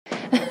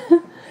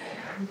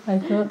I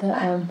thought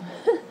that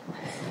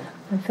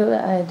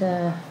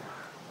I'd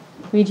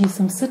read you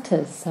some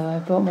suttas, so I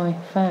brought my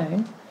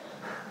phone,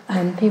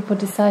 and people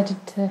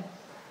decided to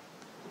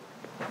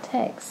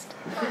text.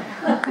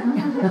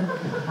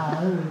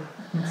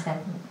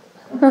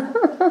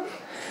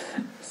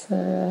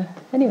 So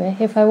anyway,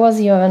 if I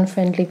was your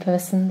unfriendly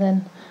person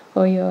then,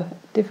 or your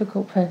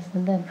difficult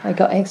person, then I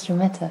got extra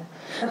metta.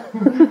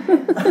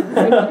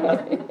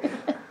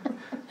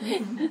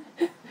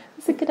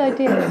 It's a good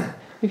idea.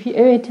 If you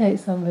irritate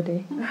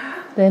somebody,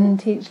 then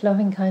teach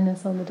loving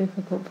kindness on the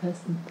difficult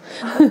person.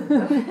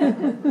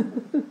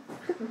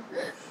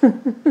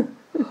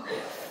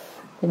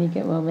 Then you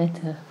get more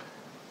metta.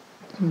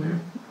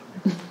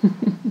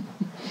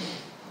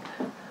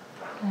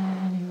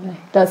 Anyway,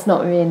 that's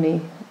not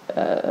really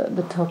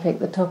the topic.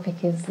 The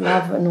topic is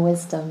love and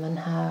wisdom, and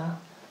how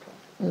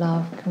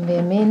love can be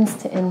a means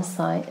to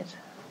insight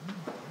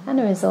and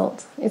a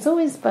result. It's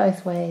always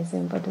both ways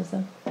in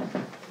Buddhism.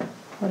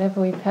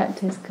 Whatever we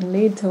practice can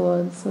lead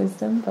towards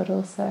wisdom, but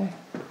also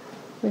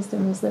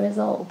wisdom is the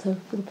result of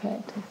the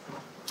practice.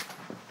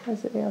 Or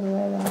is it the other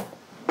way around?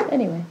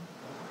 Anyway,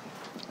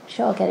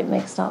 sure, I'll get it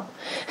mixed up.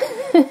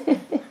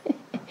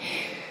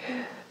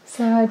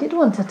 So I did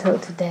want to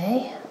talk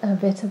today a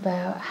bit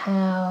about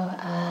how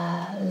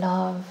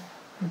love,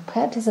 the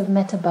practice of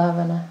metta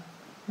bhavana,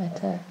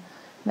 metta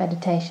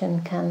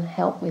meditation can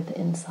help with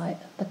insight,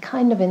 the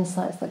kind of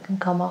insights that can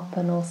come up,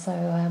 and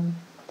also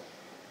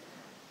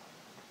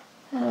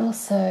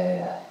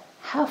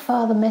how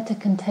far the metta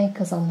can take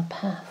us on the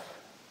path.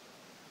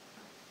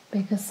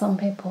 Because some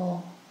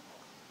people,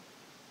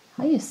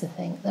 I used to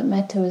think that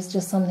metta was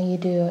just something you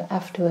do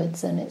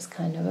afterwards, and it's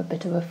kind of a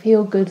bit of a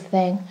feel-good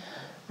thing,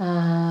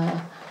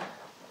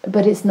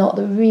 but it's not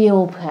the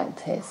real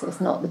practice, it's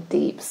not the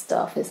deep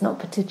stuff, it's not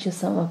paticca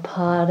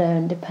samuppada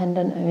and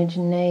dependent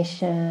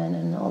origination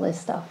and all this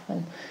stuff.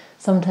 And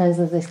sometimes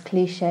there's this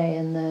cliche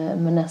in the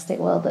monastic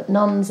world that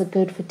nuns are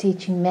good for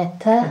teaching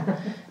metta,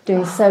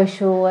 doing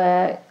social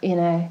work,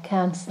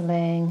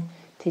 counselling,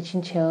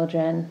 teaching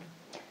children,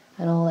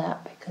 and all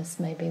that, because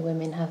maybe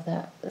women have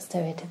that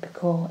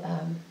stereotypical,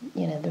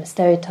 there are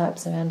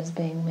stereotypes around us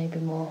being maybe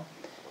more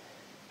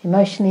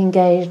emotionally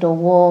engaged or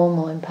warm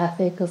or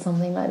empathic or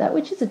something like that,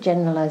 which is a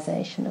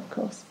generalisation, of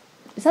course.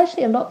 It's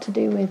actually a lot to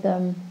do with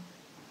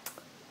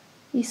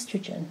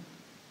estrogen.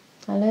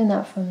 I learned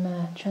that from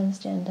a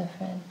transgender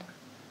friend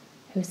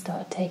who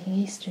started taking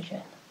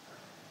estrogen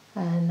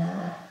and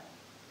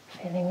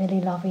feeling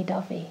really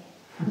lovey-dovey.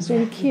 It was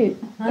really cute.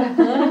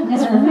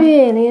 It's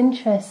really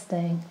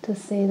interesting to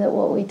see that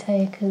what we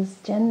take as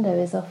gender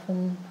is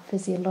often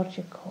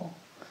physiological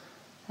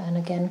and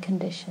again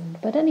conditioned.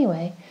 But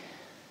anyway,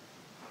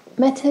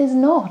 metta is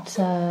not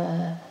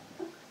a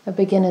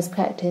beginner's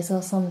practice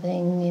or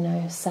something,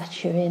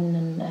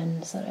 saccharine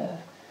and sort of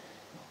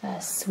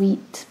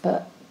sweet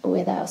but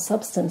without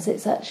substance.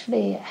 It's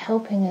actually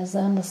helping us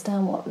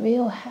understand what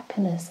real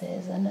happiness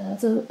is, and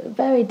there's a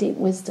very deep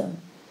wisdom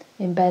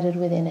embedded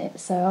within it.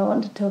 So I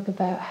want to talk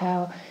about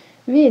how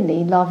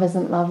really love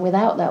isn't love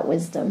without that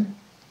wisdom,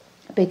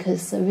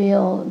 because a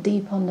real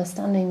deep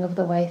understanding of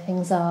the way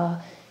things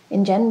are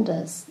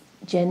engenders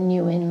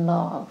genuine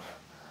love,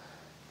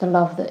 the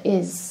love that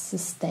is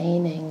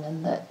sustaining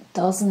and that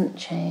doesn't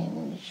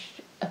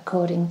change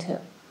according to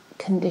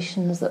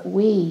conditions that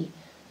we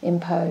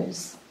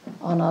impose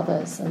on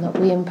others and that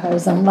we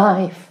impose on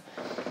life.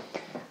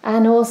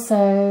 And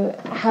also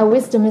how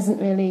wisdom isn't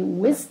really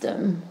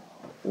wisdom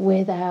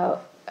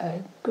without a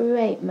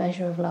great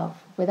measure of love,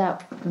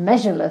 without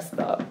measureless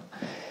love.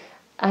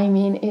 I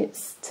mean,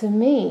 it's, to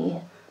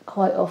me,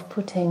 quite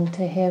off-putting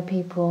to hear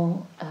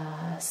people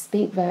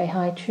speak very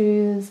high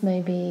truths,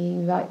 maybe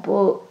write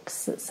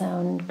books that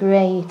sound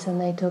great, and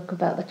they talk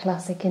about the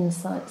classic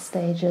insight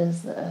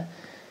stages that are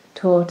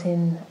taught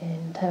in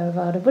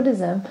Theravada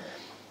Buddhism,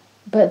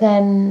 but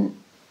then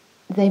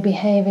they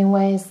behave in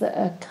ways that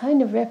are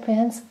kind of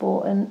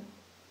reprehensible and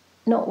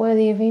not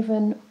worthy of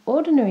even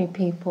ordinary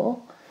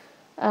people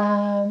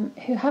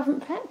who haven't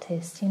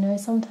practiced.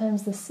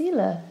 Sometimes the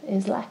sila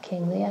is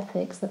lacking, the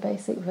ethics, the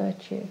basic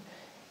virtue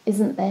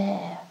isn't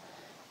there.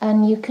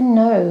 And you can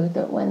know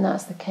that when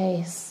that's the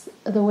case,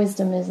 the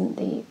wisdom isn't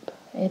deep.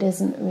 It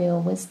isn't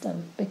real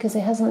wisdom, because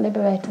it hasn't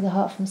liberated the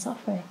heart from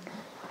suffering.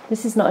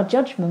 This is not a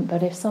judgment,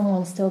 but if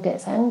someone still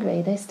gets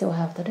angry, they still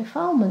have the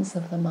defilements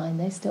of the mind.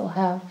 They still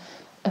have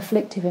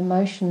afflictive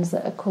emotions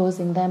that are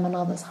causing them and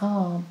others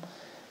harm.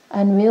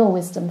 And real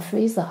wisdom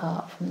frees the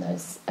heart from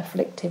those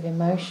afflictive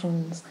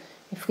emotions.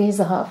 It frees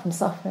the heart from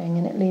suffering,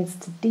 and it leads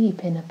to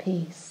deep inner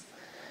peace.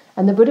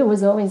 And the Buddha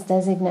was always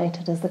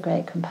designated as the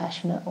great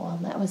compassionate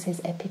one. That was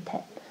his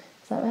epithet.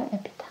 Is that right?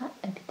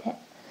 Epithet.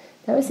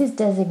 That was his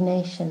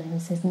designation. It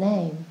was his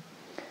name.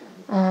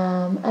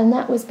 And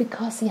that was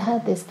because he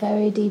had this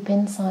very deep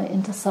insight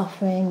into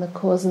suffering, the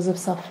causes of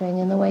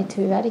suffering, and the way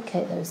to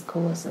eradicate those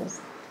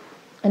causes.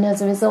 And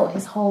as a result,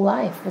 his whole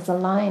life was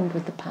aligned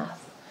with the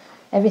path.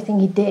 Everything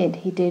he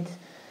did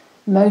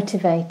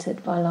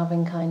motivated by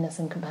loving kindness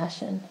and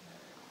compassion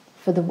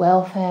for the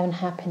welfare and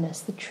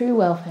happiness, the true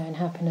welfare and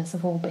happiness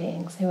of all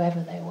beings,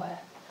 whoever they were.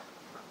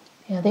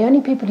 The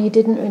only people he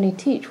didn't really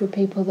teach were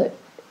people that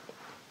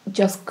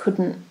just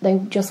couldn't, they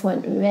just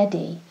weren't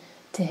ready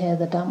to hear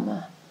the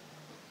Dhamma.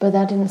 But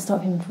that didn't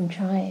stop him from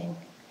trying.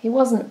 He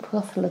wasn't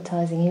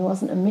proselytizing, he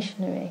wasn't a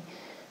missionary,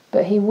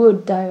 but he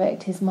would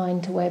direct his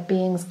mind to where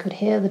beings could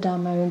hear the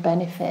Dhamma and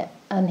benefit,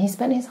 and he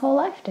spent his whole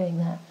life doing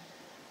that.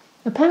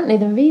 Apparently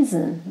the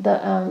reason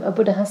that a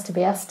Buddha has to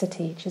be asked to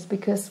teach is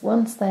because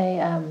once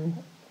they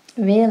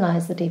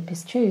realize the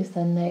deepest truth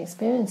and they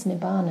experience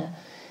Nibbana,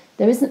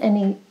 there isn't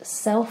any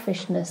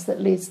selfishness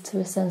that leads to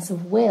a sense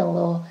of will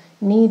or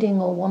needing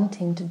or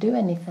wanting to do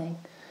anything.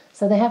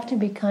 So they have to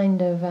be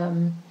kind of,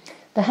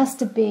 there has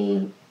to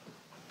be,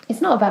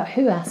 it's not about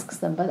who asks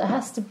them, but there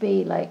has to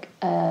be like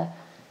a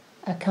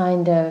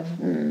kind of,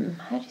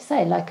 how do you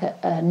say, like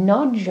a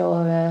nudge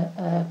or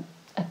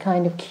a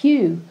kind of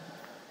cue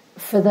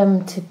for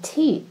them to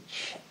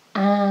teach.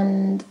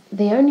 And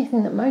the only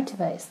thing that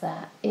motivates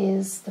that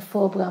is the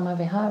 4 Brahma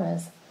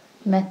Viharas: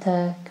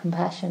 Metta,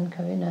 compassion,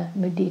 karuna,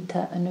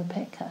 mudita, and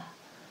upekkha.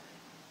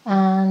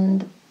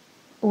 And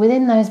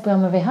within those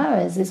Brahma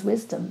Viharas is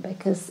wisdom,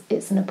 because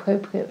it's an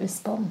appropriate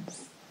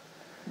response.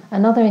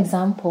 Another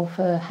example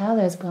for how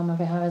those Brahma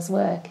Viharas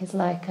work is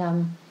like,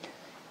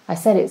 I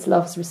said it's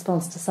love's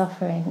response to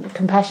suffering.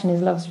 Compassion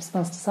is love's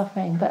response to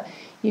suffering, but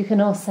you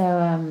can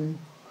also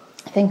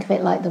think of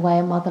it like the way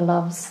a mother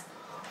loves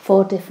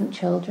 4 different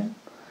children.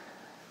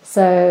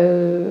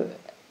 So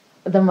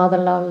the mother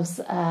loves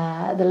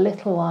the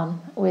little one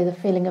with a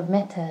feeling of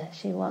metta.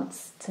 She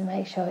wants to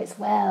make sure it's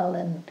well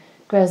and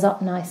grows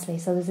up nicely.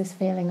 So there's this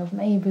feeling of,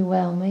 may you be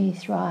well, may you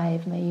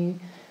thrive, may you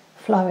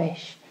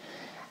flourish.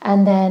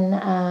 And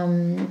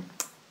then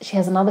she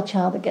has another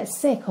child that gets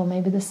sick, or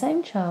maybe the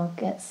same child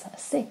gets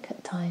sick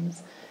at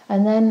times.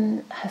 And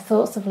then her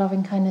thoughts of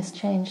loving kindness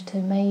change to,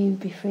 may you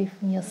be free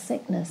from your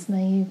sickness,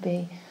 may you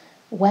be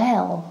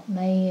well,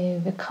 may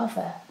you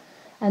recover.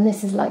 And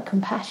this is like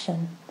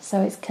compassion.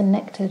 So it's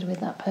connected with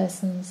that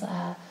person's,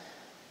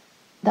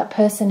 that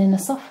person in a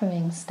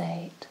suffering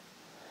state.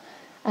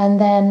 And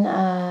then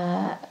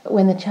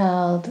when the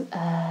child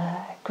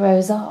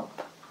grows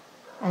up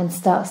and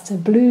starts to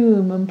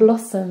bloom and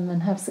blossom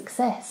and have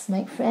success,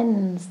 make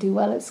friends, do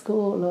well at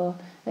school or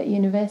at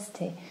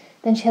university,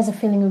 then she has a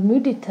feeling of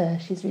mudita.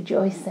 She's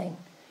rejoicing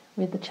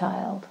with the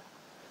child.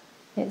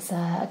 It's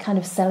a kind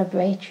of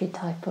celebratory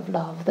type of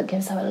love that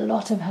gives her a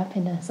lot of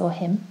happiness, or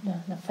him.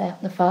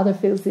 The father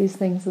feels these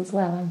things as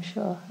well, I'm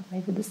sure,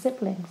 maybe the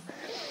siblings.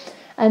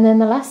 And then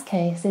the last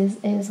case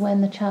is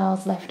when the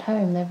child's left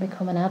home. They've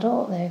become an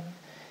adult. They've,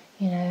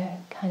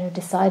 kind of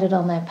decided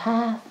on their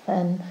path,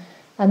 and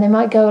they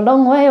might go a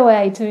long way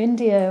away to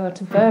India or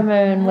to Burma,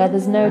 and where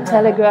there's no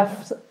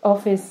telegraph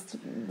office.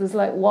 There's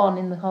like one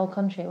in the whole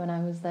country when I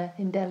was there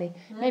in Delhi.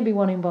 Maybe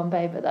one in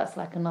Bombay, but that's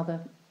like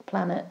another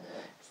planet.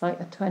 It's like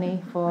a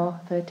 24,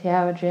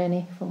 30-hour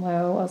journey from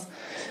where I was.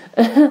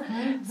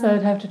 So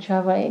I'd have to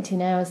travel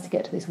 18 hours to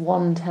get to this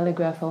one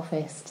telegraph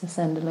office to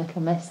send a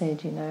little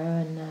message,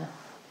 and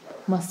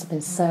it must have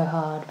been so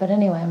hard. But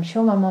anyway, I'm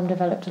sure my mum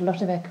developed a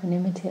lot of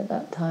equanimity at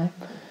that time.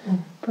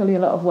 Probably a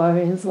lot of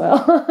worry as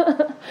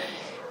well.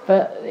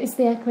 But it's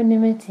the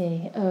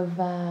equanimity of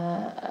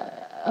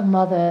a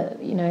mother,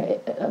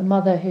 a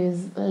mother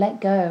who's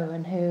let go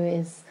and who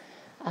is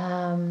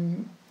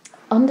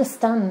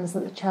understands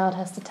that the child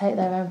has to take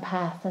their own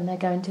path and they're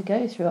going to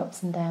go through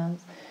ups and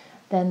downs.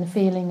 Then the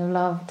feeling of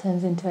love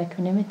turns into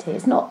equanimity.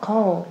 It's not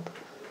cold.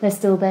 They're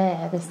still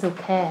there. They still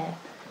care.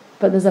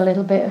 But there's a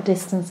little bit of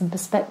distance and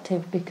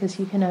perspective, because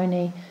you can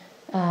only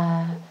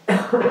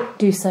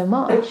do so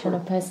much, and a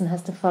person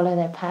has to follow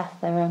their path,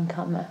 their own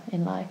karma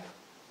in life.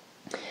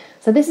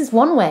 So this is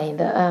one way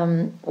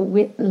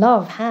that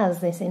love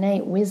has this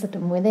innate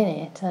wisdom within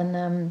it.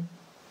 And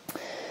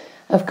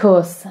of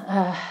course,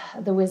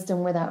 the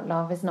wisdom without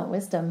love is not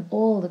wisdom.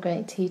 All the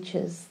great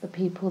teachers, the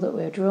people that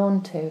we're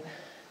drawn to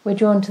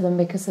them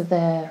because of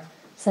their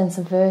sense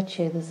of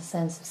virtue. There's a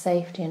sense of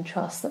safety and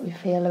trust that we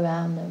feel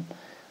around them.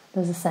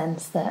 There's a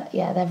sense that,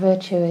 their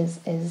virtue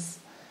is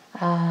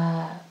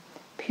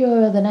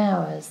purer than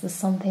ours. There's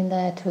something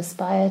there to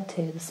aspire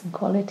to. There's some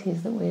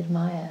qualities that we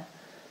admire.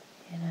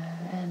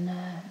 And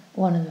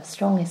one of the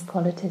strongest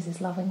qualities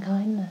is loving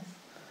kindness.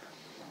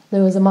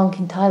 There was a monk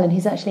in Thailand.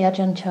 He's actually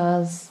Ajahn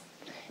Chah's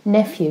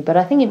nephew, but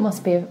I think it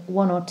must be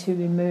 1 or 2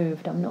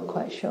 removed. I'm not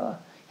quite sure.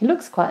 He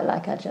looks quite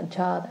like Ajahn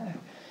Chah though.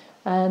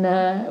 And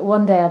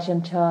one day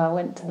Ajahn Chah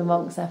went to the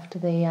monks after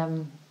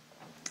the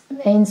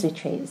Rains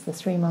retreats, the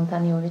 3-month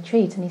annual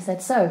retreat, and he said,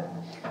 "So,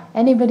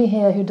 anybody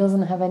here who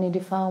doesn't have any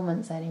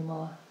defilements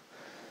anymore?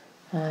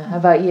 How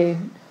about you?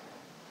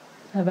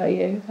 How about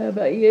you? How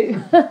about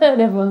you?"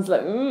 And everyone's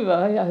like, "Ooh,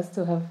 I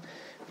still have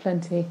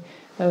plenty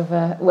of,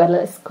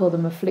 let's call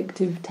them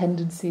afflictive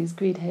tendencies,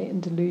 greed, hate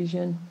and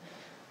delusion,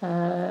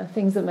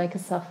 things that make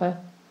us suffer."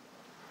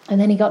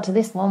 And then he got to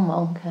this one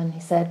monk and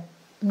he said,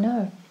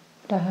 "No,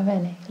 don't have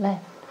any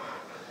left."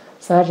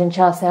 So Ajahn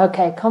Chah said,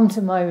 "Okay, come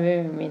to my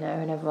room," and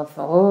everyone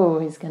thought, "Oh,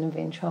 he's going to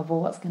be in trouble,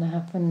 what's going to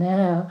happen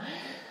now?"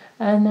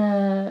 And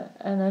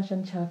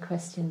Ajahn Chah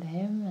questioned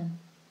him, and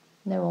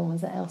no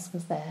one else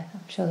was there.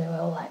 I'm sure they were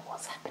all like,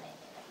 what's happening?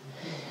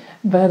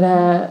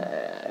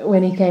 But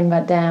when he came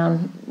back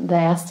down, they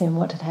asked him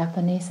what had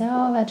happened. He said,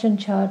 oh, Ajahn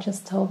Chah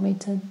just told me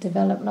to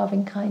develop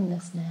loving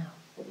kindness now.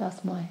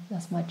 That's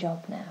my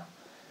job now.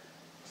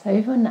 So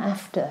even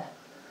after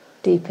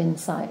deep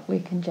insight, we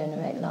can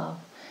generate love.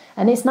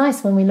 And it's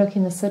nice when we look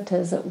in the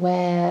suttas at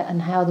where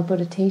and how the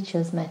Buddha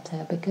teaches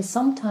metta, because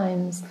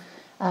sometimes,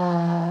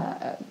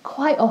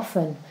 quite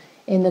often,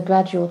 in the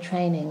gradual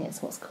training,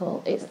 it's what's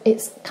called,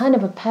 it's kind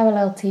of a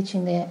parallel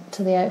teaching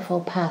to the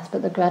Eightfold Path,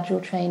 but the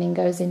gradual training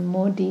goes in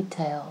more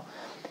detail.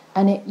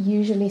 And it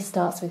usually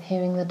starts with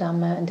hearing the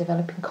Dhamma and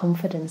developing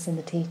confidence in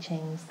the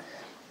teachings.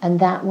 And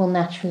that will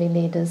naturally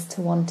lead us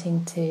to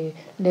wanting to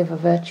live a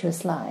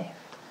virtuous life,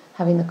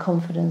 having the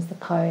confidence, the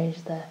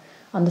courage, the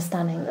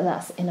understanding that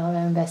that's in our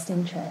own best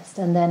interest.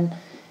 And then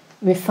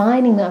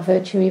refining that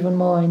virtue even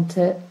more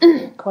into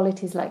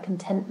qualities like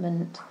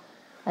contentment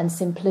and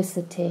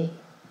simplicity,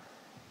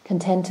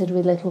 contented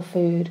with little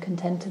food,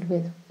 contented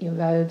with your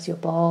robes, your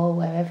bowl,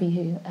 wherever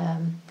you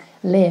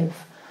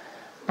live,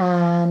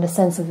 and a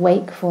sense of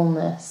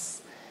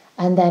wakefulness,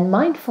 and then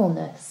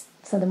mindfulness.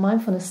 So the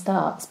mindfulness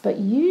starts, but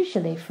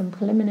usually from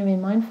preliminary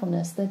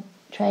mindfulness, the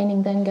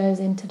training then goes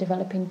into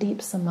developing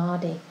deep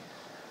samadhi.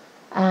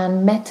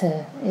 And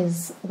metta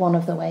is one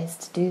of the ways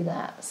to do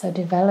that. So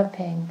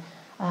developing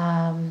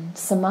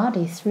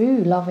samadhi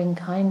through loving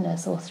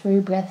kindness or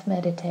through breath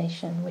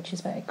meditation, which is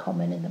very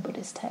common in the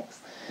Buddhist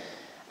texts.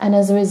 And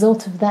as a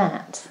result of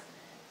that,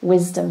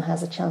 wisdom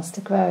has a chance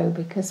to grow,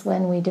 because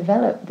when we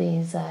develop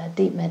these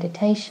deep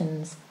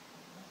meditations,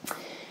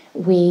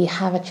 we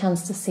have a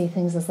chance to see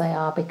things as they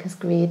are, because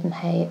greed and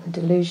hate and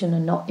delusion are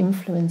not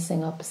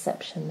influencing our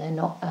perception. They're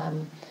not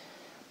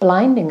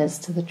blinding us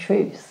to the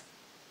truth.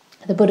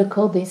 The Buddha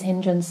called these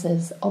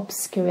hindrances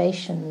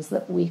obscurations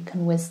that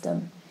weaken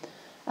wisdom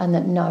and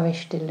that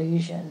nourish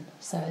delusion.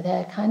 So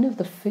they're kind of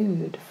the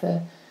food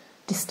for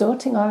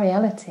distorting our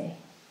reality.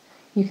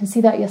 You can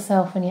see that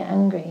yourself when you're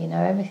angry. You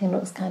know, everything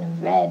looks kind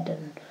of red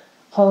and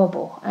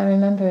horrible. I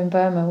remember in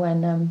Burma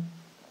when I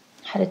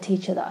had a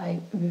teacher that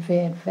I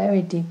revered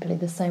very deeply,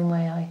 the same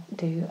way I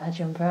do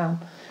Ajahn Brahm.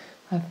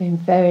 I've been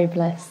very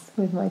blessed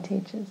with my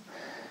teachers.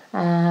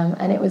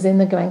 And it was in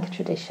the Goenka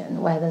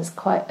tradition, where there's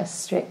quite a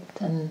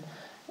strict and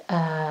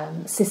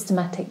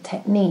systematic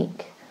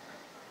technique.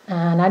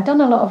 And I'd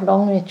done a lot of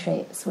long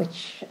retreats,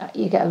 which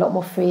you get a lot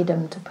more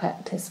freedom to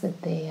practice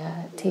with the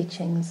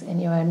teachings in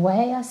your own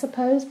way, I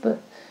suppose.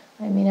 But,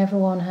 I mean,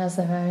 everyone has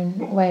their own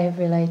way of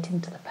relating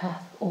to the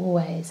path,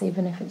 always,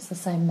 even if it's the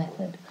same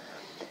method.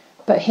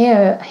 But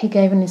here, he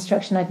gave an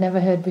instruction I'd never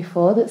heard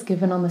before that's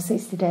given on the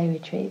 60-day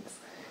retreats.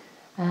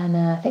 And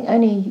I think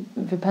only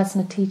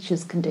Vipassana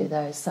teachers can do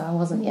those, so I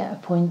wasn't yet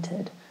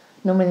appointed.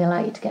 Normally they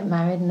like you to get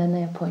married and then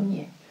they appoint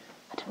you.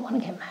 I didn't want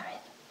to get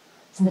married,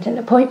 so they didn't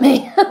appoint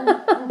me.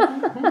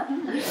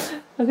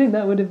 I think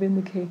that would have been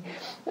the key.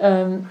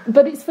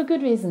 But it's for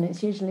good reason.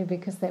 It's usually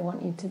because they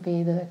want you to be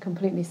either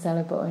completely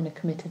celibate or in a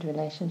committed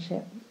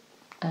relationship.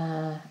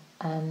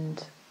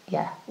 And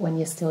yeah, when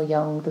you're still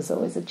young, there's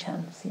always a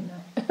chance, you know,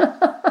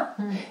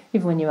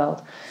 even when you're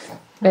old.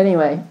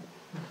 Anyway,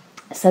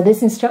 so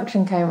this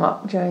instruction came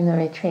up during the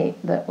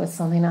retreat that was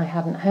something I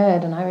hadn't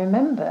heard, and I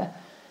remember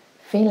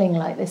feeling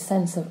like this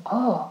sense of,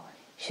 oh,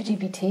 should he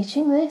be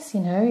teaching this? You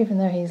know, even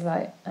though he's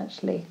like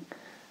actually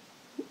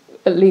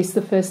at least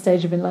the first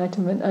stage of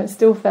enlightenment, I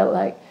still felt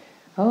like,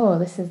 oh,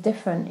 this is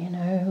different, you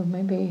know,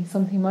 maybe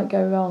something might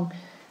go wrong.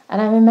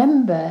 And I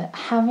remember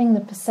having the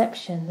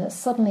perception that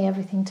suddenly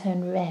everything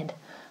turned red,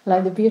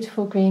 like the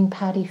beautiful green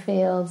paddy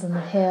fields and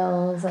the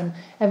hills and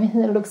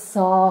everything that looked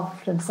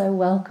soft and so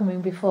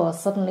welcoming before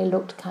suddenly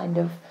looked kind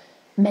of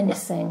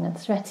menacing and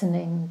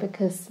threatening,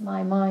 because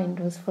my mind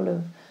was full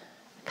of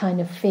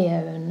kind of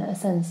fear and a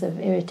sense of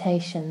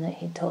irritation that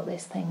he taught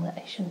this thing that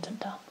he shouldn't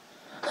have done.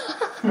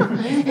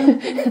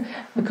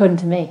 According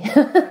to me.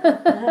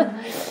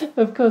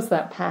 Of course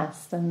that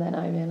passed, and then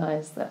I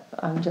realised that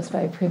I'm just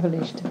very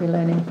privileged to be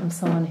learning from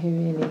someone who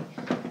really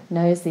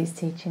knows these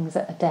teachings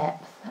at a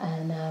depth.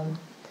 And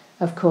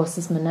of course,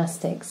 as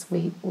monastics,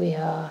 we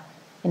are,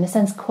 in a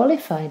sense,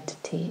 qualified to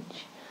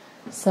teach.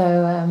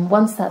 So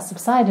once that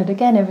subsided,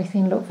 again,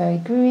 everything looked very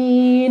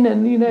green,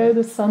 and, you know,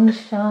 the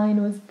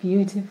sunshine was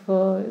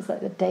beautiful. It was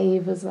like the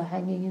devas were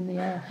hanging in the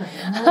air.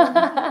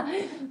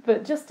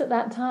 But just at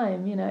that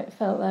time, you know, it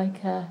felt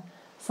like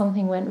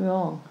something went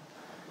wrong.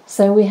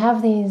 So we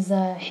have these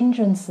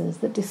hindrances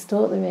that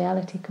distort the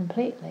reality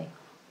completely.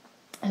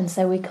 And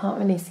so we can't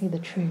really see the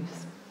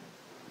truth.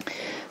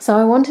 So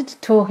I wanted to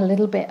talk a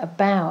little bit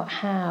about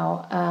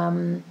how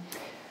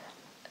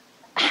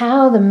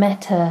the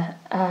metta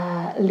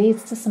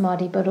leads to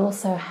samadhi, but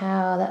also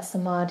how that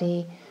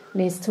samadhi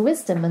leads to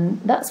wisdom.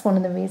 And that's one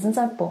of the reasons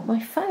I bought my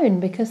phone,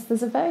 because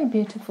there's a very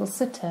beautiful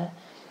sutta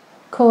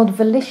called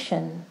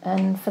Volition.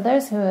 And for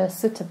those who are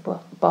sutta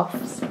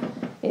buffs,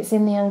 it's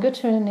in the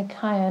Anguttara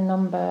Nikaya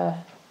number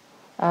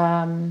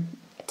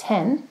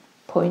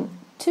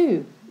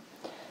 10.2.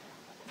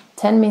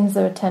 10 means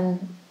there are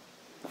 10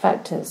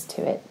 factors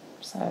to it,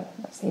 so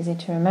that's easy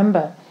to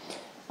remember.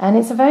 And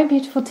it's a very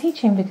beautiful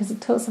teaching because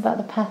it talks about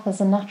the path as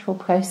a natural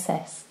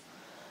process.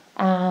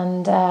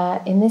 And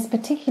in this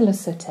particular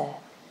sutta,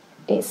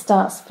 it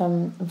starts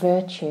from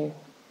virtue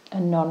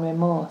and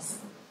non-remorse.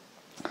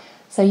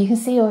 So you can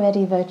see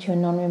already virtue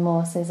and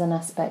non-remorse is an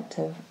aspect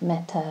of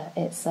metta.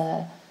 It's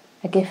a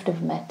gift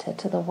of metta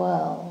to the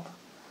world.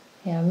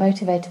 You know,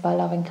 motivated by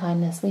loving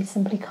kindness, we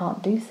simply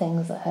can't do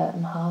things that hurt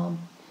and harm.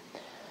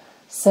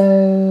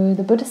 So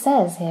the Buddha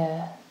says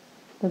here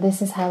that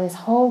this is how this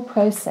whole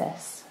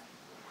process,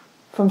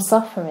 from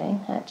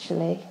suffering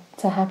actually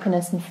to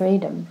happiness and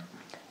freedom,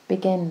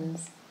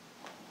 begins.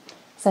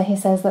 So he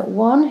says that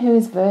one who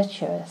is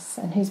virtuous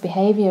and whose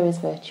behaviour is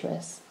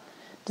virtuous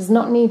does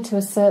not need to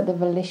assert the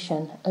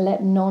volition,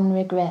 let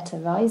non-regret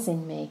arise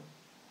in me.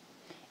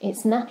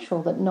 It's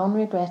natural that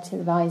non-regret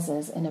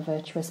arises in a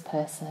virtuous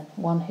person,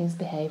 one whose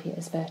behaviour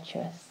is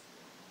virtuous.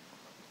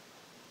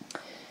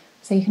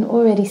 So you can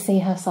already see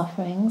how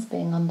suffering's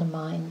being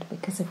undermined,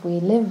 because if we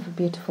live a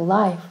beautiful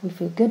life, we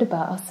feel good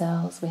about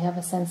ourselves, we have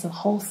a sense of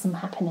wholesome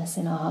happiness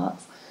in our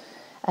hearts,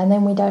 and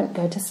then we don't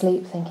go to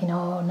sleep thinking,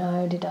 oh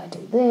no, did I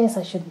do this?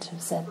 I shouldn't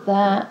have said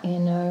that, you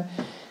know.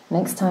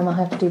 Next time I'll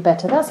have to do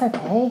better. That's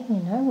okay, you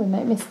know, we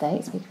make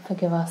mistakes, we can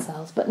forgive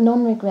ourselves. But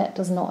non-regret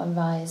does not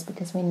arise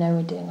because we know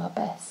we're doing our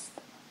best.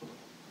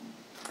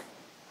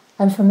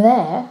 And from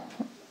there,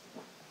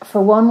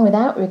 for one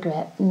without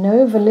regret,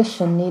 no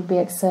volition need be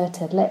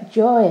exerted. Let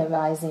joy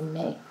arise in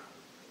me.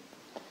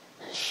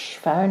 Shh,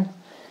 phone.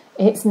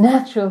 It's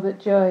natural that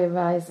joy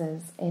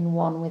arises in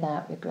one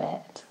without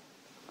regret.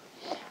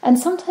 And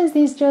sometimes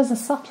these joys are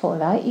subtle,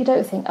 right? You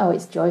don't think, oh,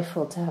 it's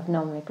joyful to have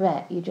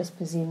non-regret. You just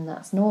presume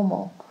that's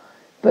normal.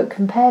 But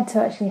compared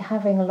to actually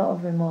having a lot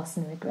of remorse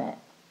and regret,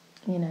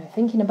 you know,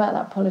 thinking about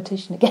that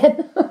politician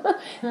again,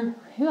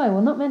 who I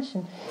will not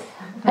mention,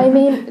 I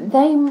mean,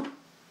 they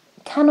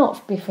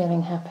cannot be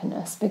feeling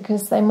happiness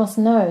because they must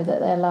know that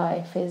their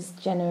life is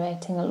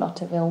generating a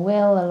lot of ill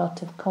will, a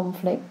lot of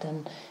conflict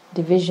and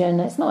division.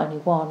 It's not only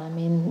one, I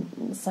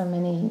mean, so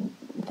many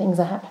things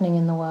are happening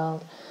in the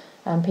world,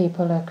 and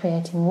people are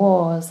creating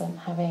wars and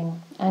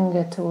having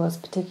anger towards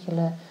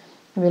particular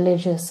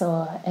religious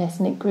or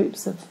ethnic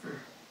groups of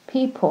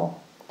people.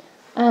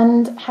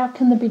 And how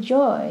can there be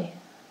joy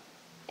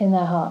in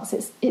their hearts?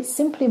 It's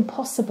simply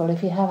impossible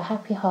if you have a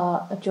happy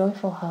heart, a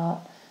joyful heart,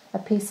 a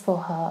peaceful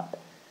heart,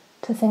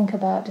 to think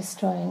about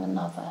destroying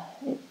another.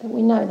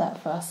 We know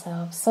that for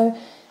ourselves. So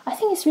I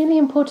think it's really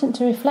important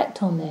to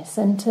reflect on this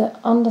and to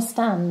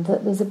understand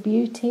that there's a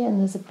beauty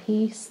and there's a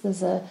peace,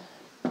 there's a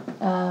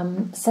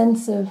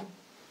sense of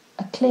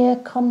a clear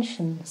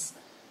conscience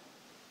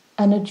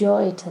and a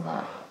joy to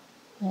that.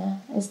 Yeah,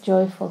 it's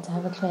joyful to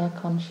have a clear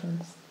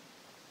conscience.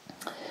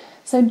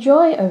 So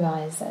joy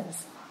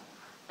arises,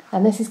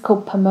 and this is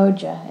called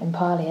pamoja in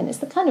Pali, and it's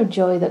the kind of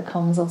joy that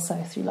comes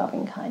also through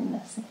loving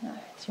kindness, you know,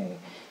 through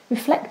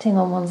reflecting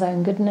on one's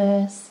own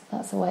goodness.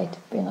 That's a way to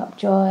bring up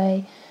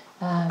joy.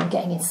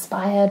 Getting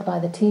inspired by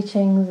the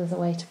teachings is a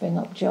way to bring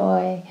up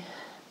joy.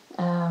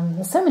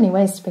 There's so many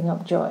ways to bring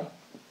up joy,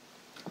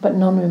 but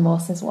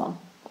non-remorse is one.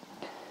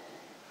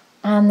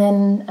 And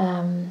then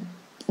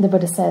the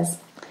Buddha says,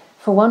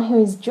 for one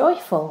who is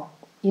joyful,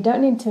 you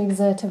don't need to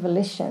exert a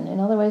volition. In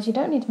other words, you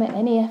don't need to make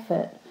any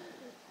effort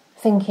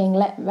thinking,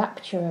 let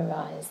rapture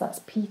arise. That's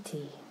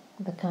piti,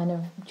 the kind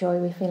of joy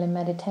we feel in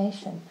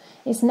meditation.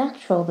 It's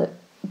natural that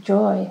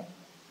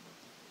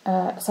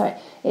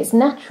it's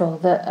natural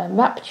that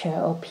rapture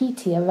or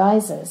piti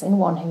arises in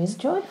one who is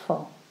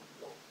joyful.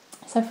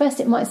 So first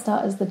it might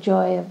start as the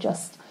joy of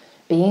just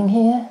being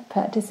here,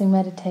 practicing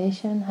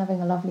meditation,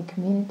 having a lovely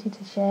community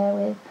to share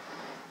with.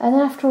 And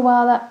then after a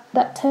while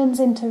that turns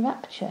into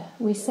rapture.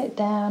 We sit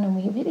down and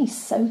we really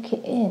soak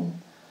it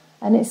in.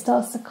 And it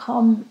starts to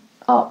come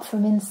up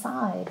from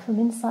inside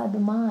the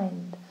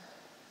mind.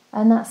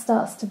 And that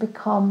starts to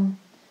become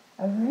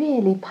a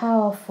really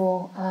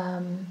powerful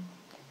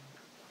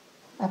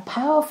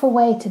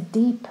way to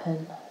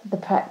deepen the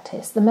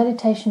practice. The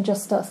meditation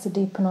just starts to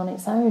deepen on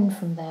its own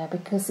from there,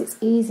 because it's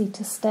easy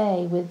to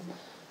stay with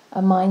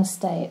a mind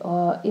state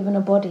or even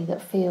a body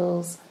that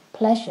feels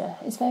pleasure.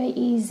 It's very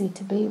easy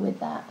to be with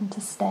that and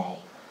to stay.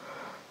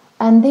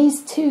 And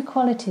these two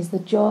qualities, the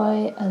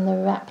joy and the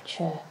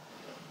rapture,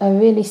 are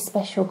really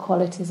special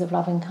qualities of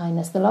loving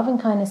kindness. The loving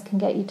kindness can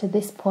get you to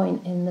this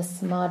point in the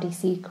samadhi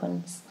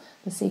sequence,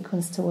 the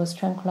sequence towards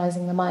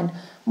tranquilizing the mind,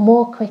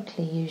 more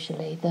quickly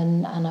usually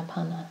than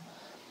anapana.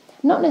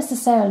 Not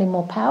necessarily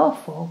more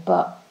powerful,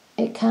 but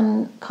it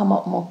can come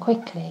up more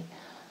quickly.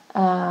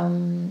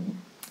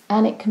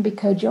 And it can be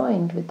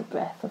co-joined with the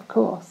breath, of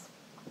course.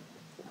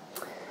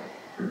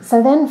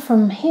 So then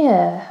from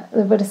here,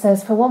 the Buddha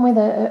says, for one with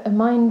a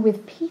mind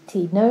with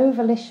piti, no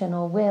volition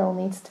or will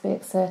needs to be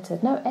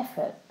exerted, no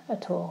effort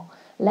at all.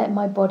 Let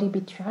my body be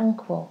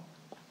tranquil.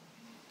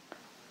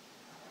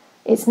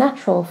 It's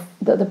natural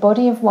that the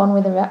body of one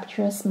with a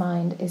rapturous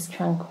mind is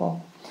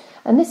tranquil.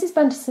 And this is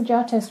Bhante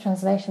Sujato's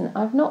translation.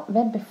 I've not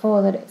read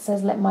before that it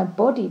says, let my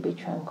body be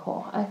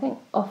tranquil. I think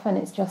often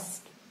it's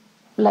just,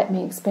 let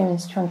me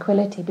experience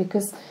tranquility,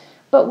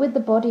 but with the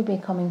body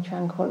becoming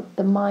tranquil,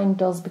 the mind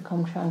does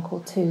become tranquil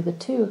too. The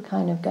two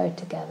kind of go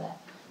together.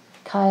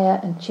 Kaya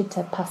and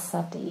chitta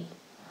passadi.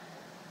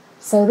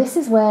 So this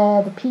is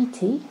where the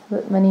piti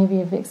that many of you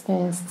have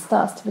experienced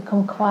starts to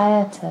become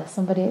quieter.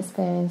 Somebody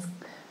experienced,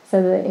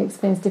 so that they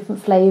experience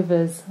different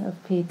flavours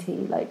of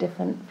piti, like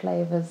different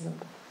flavours of,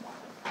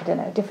 I don't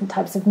know, different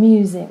types of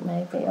music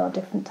maybe, or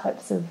different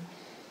types of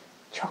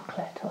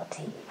chocolate or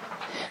tea.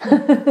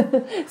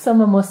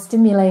 Some are more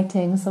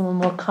stimulating, some are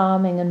more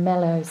calming and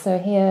mellow. So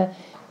here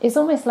it's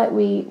almost like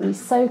we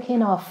soak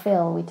in our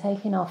fill, we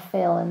take in our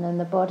fill, and then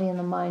the body and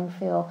the mind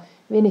feel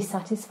really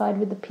satisfied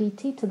with the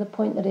piti to the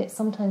point that it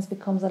sometimes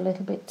becomes a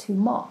little bit too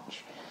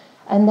much.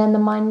 And then the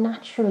mind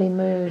naturally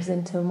moves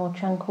into a more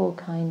tranquil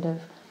kind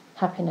of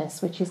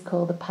happiness, which is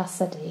called the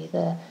passadi,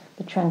 the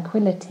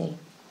tranquility.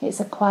 It's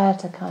a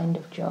quieter kind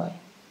of joy.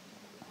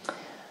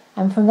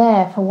 And from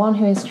there, for one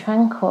who is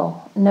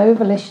tranquil, no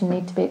volition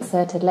need to be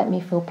exerted, let me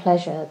feel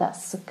pleasure,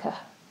 that's sukha.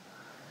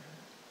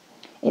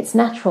 It's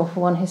natural for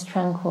one who's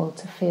tranquil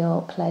to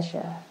feel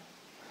pleasure.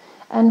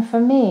 And for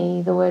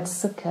me, the word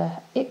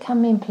sukha, it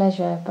can mean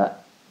pleasure,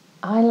 but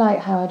I like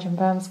how Ajahn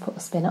Brahms put the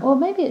spin. Or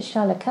maybe it's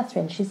Shala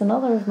Catherine, she's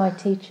another of my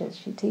teachers.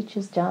 She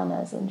teaches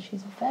jhanas and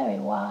she's very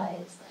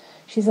wise.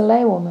 She's a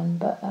laywoman,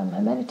 but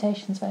her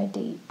meditation's very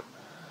deep.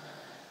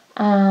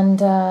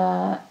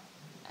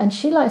 And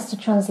she likes to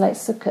translate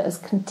sukha as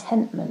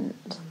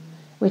contentment,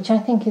 which I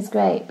think is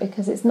great,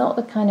 because it's not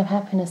the kind of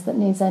happiness that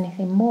needs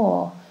anything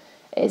more.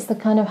 It's the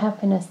kind of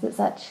happiness that's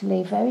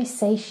actually very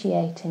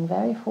satiating,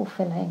 very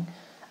fulfilling,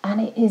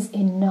 and it is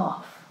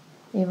enough,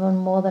 even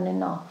more than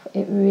enough.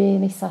 It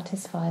really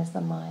satisfies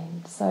the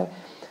mind. So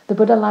the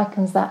Buddha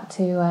likens that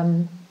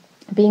to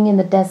being in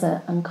the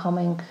desert and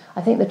coming.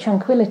 I think the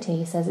tranquility,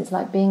 he says, it's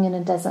like being in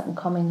a desert and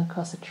coming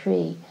across a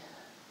tree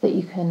that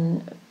you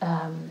can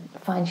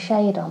find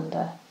shade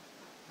under,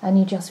 and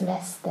you just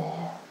rest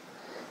there.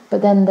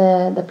 But then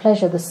the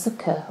pleasure, the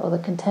sukha, or the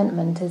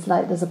contentment, is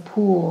like there's a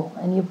pool,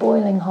 and you're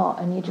boiling hot,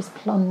 and you just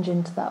plunge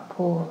into that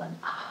pool, and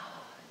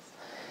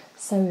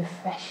it's so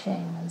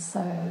refreshing and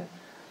so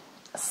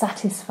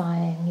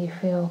satisfying. You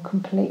feel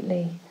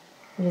completely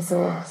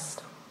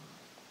resourced.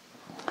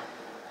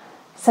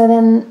 So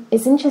then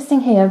it's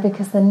interesting here,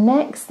 because the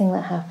next thing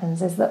that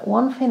happens is that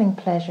one feeling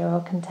pleasure or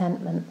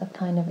contentment, the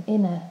kind of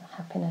inner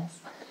happiness,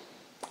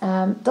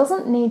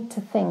 doesn't need to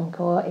think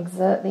or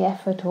exert the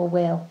effort or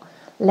will.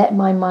 Let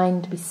my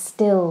mind be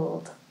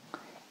stilled.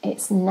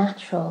 It's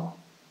natural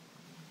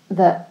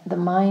that the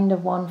mind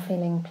of one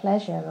feeling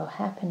pleasure or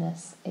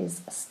happiness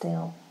is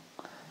still.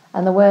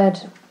 And the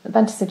word,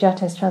 Bhante Sujato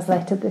has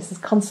translated this as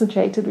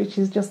concentrated, which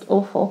is just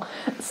awful.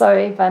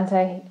 Sorry,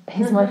 Bhante,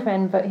 he's my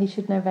friend, but he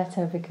should know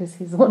better because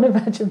he's one of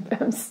Ajahn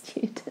Brahm's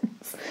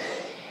students.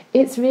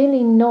 It's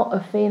really not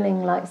a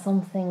feeling like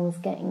something's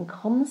getting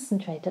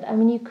concentrated. I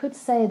mean, you could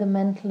say the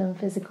mental and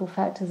physical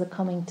factors are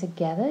coming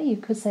together. You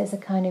could say it's a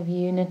kind of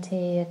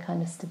unity, a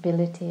kind of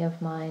stability of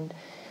mind.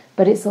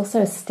 But it's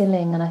also a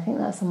stilling, and I think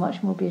that's a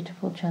much more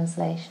beautiful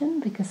translation,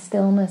 because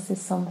stillness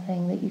is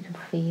something that you can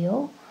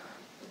feel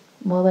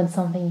more than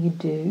something you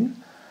do.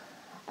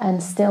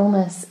 And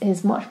stillness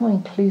is much more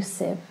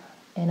inclusive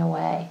in a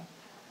way.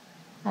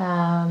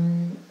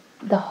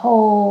 The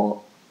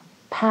whole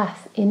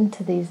path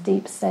into these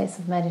deep states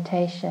of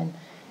meditation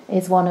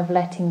is one of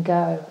letting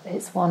go.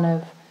 It's one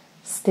of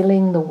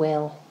stilling the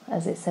will,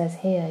 as it says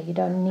here. You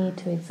don't need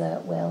to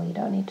exert will, you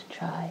don't need to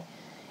try.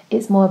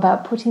 It's more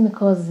about putting the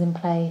causes in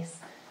place,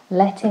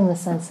 letting the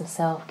sense of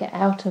self get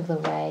out of the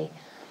way,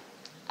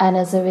 and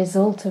as a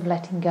result of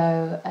letting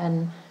go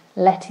and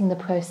letting the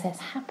process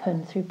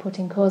happen through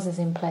putting causes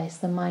in place,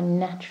 the mind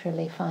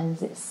naturally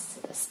finds its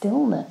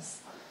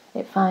stillness.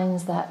 It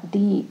finds that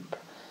deep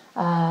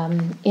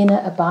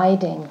inner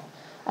abiding,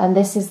 and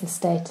this is the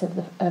state of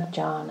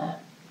jhana,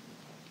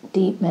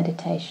 deep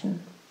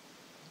meditation.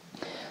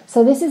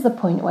 So this is the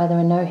point where there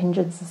are no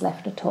hindrances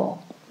left at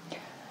all.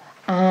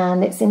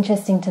 And it's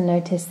interesting to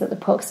notice that the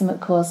proximate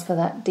cause for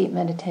that deep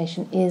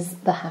meditation is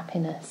the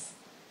happiness.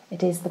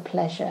 It is the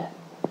pleasure.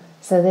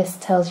 So this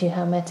tells you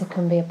how metta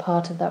can be a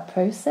part of that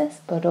process,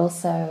 but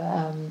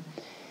also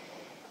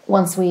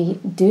once we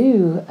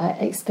do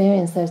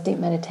experience those deep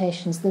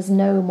meditations, there's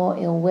no more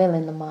ill will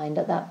in the mind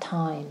at that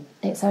time.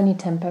 It's only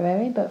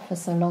temporary, but for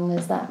so long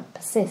as that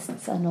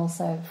persists, and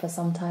also for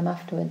some time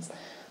afterwards,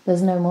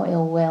 there's no more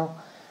ill will.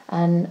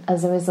 And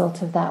as a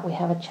result of that, we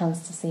have a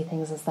chance to see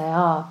things as they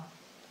are.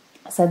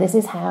 So this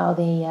is how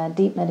the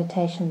deep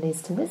meditation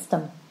leads to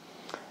wisdom.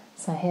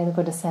 So here the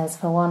Buddha says,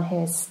 for one who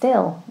is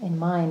still in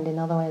mind, in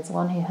other words,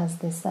 one who has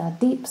this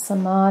deep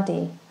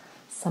samadhi,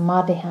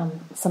 samadham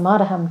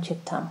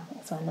chittam,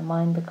 is when the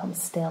mind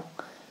becomes still.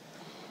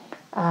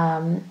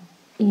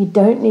 You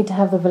don't need to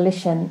have the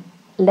volition,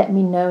 let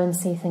me know and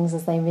see things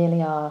as they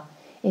really are.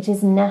 It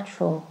is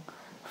natural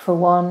for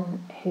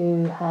one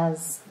who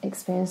has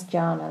experienced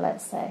jhana,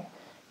 let's say,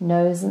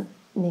 knows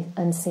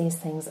and sees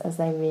things as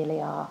they really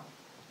are.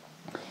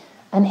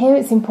 And here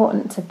it's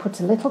important to put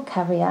a little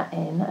caveat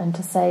in and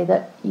to say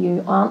that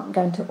you aren't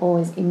going to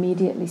always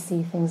immediately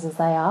see things as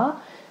they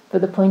are,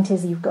 but the point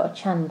is you've got a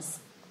chance.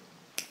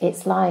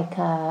 It's like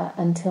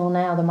until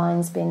now the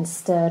mind's been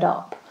stirred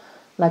up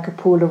like a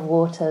pool of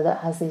water that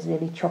has these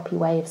really choppy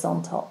waves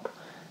on top.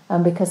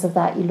 And because of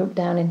that, you look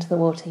down into the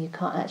water, you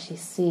can't actually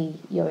see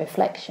your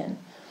reflection.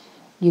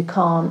 You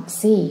can't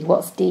see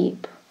what's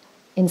deep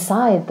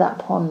inside that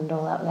pond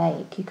or that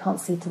lake. You can't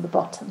see to the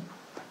bottom.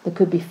 There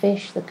could be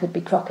fish, there could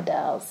be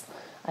crocodiles.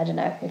 I don't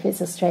know, if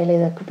it's Australia,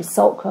 there could be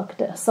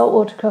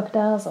saltwater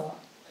crocodiles or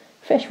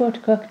freshwater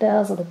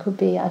crocodiles, or there could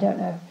be, I don't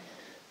know,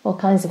 all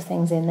kinds of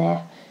things in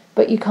there.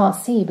 But you can't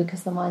see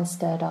because the mind's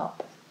stirred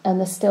up. And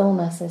the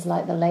stillness is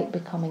like the lake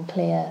becoming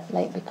clear,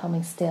 lake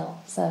becoming still.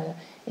 So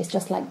it's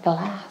just like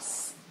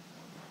glass.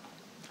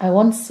 I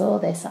once saw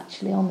this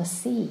actually on the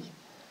sea,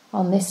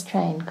 on this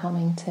train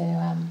coming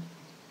to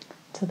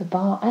the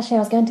bar. Actually, I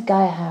was going to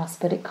Gaia House,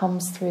 but it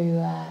comes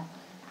through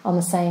on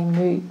the same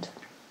route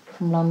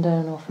from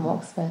London or from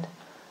Oxford.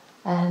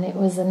 And it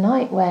was a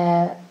night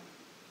where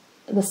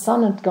the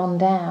sun had gone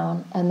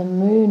down and the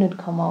moon had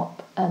come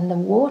up, and the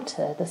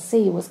water, the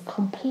sea, was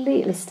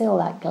completely still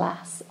like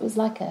glass. It was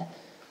like a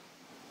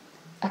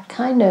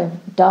kind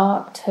of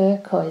dark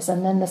turquoise,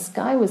 and then the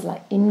sky was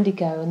like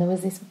indigo, and there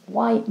was this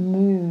white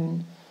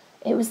moon.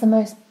 It was the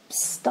most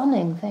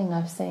stunning thing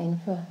I've seen,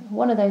 for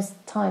one of those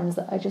times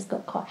that I just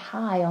got quite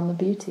high on the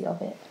beauty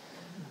of it.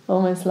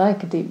 Almost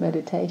like a deep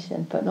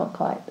meditation, but not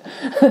quite.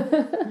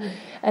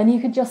 And you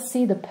could just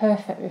see the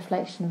perfect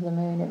reflection of the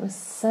moon. It was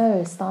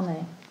so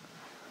stunning.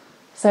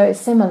 So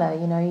it's similar,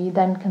 you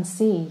then can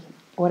see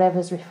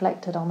whatever's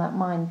reflected on that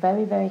mind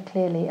very, very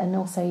clearly, and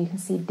also you can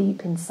see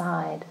deep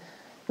inside,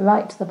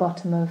 right to the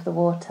bottom of the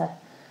water,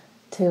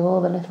 to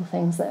all the little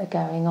things that are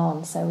going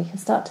on. So we can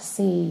start to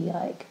see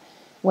like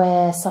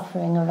where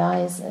suffering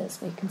arises.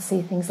 We can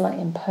see things like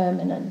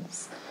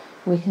impermanence.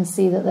 We can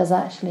see that there's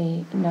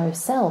actually no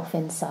self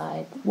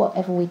inside,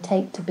 whatever we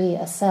take to be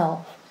a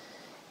self.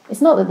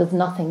 It's not that there's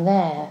nothing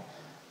there,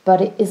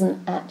 but it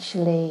isn't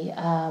actually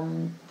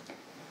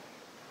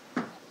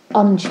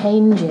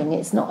unchanging.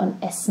 It's not an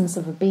essence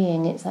of a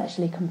being. It's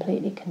actually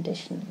completely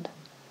conditioned.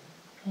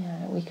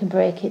 We can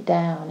break it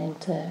down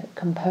into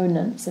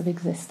components of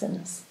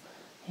existence.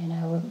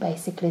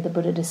 Basically the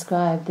Buddha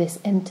described this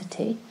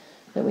entity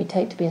that we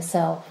take to be a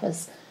self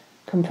as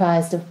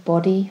comprised of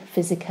body,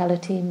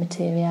 physicality,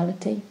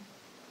 materiality,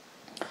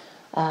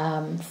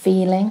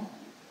 feeling,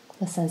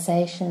 the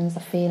sensations, the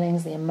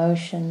feelings, the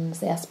emotions,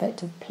 the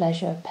aspect of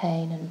pleasure,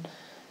 pain, and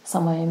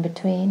somewhere in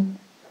between,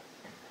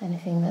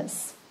 anything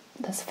that's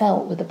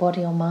felt with the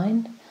body or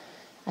mind,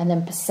 and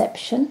then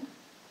perception.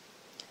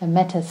 And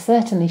Metta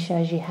certainly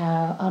shows you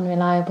how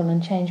unreliable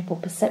and changeable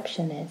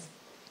perception is.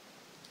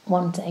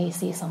 One day you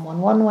see someone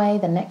one way,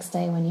 the next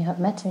day when you have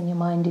Metta in your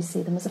mind you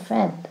see them as a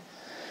friend.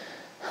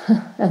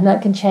 And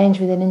that can change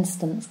within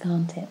instants,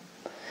 can't it?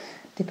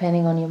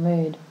 Depending on your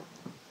mood.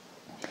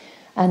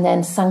 And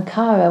then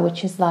sankhara,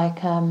 which is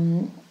like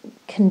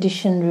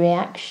conditioned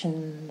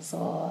reactions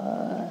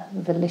or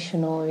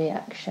volitional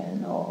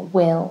reaction or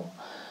will.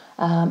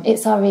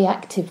 It's our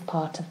reactive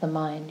part of the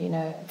mind,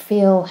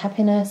 feel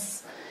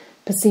happiness,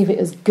 perceive it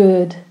as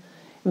good,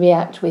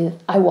 react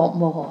with, I want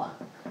more.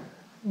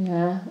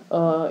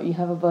 Or you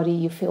have a body,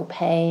 you feel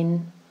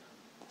pain.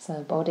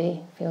 So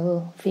body,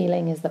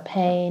 feeling is the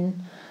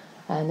pain.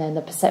 And then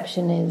the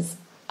perception is,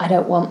 I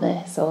don't want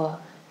this, or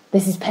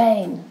this is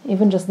pain.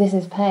 Even just this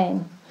is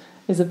pain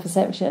is a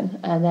perception.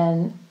 And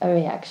then a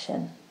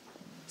reaction.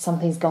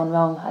 Something's gone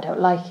wrong, I don't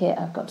like it,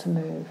 I've got to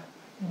move.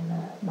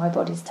 My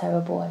body's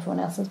terrible, everyone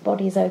else's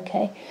body's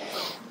okay.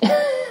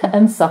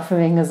 And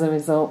suffering as a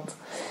result.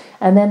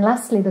 And then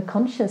lastly, the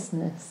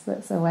consciousness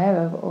that's aware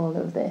of all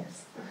of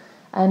this.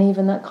 And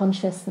even that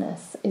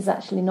consciousness is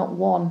actually not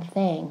one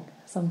thing.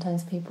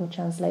 Sometimes people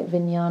translate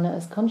vijnana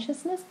as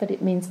consciousness, but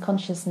it means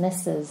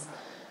consciousnesses.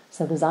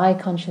 So there's eye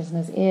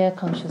consciousness, ear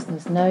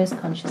consciousness, nose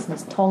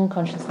consciousness, tongue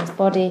consciousness,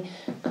 body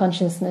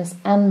consciousness,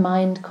 and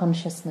mind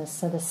consciousness.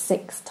 So there's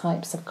 6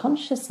 types of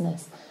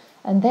consciousness.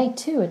 And they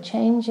too are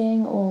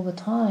changing all the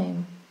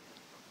time.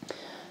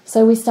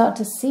 So we start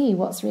to see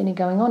what's really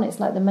going on. It's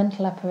like the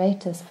mental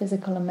apparatus,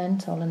 physical and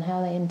mental, and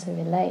how they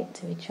interrelate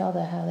to each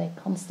other, how they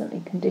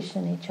constantly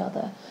condition each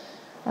other,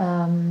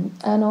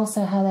 and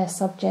also how they're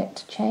subject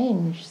to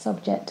change,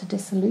 subject to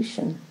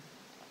dissolution.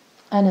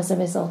 And as a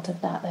result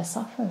of that, they're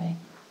suffering.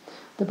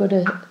 The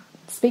Buddha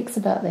speaks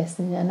about this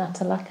in the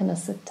Anatalakkhana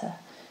Sutta,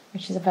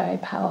 which is a very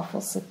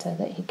powerful sutta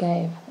that he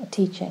gave, a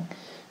teaching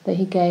that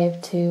he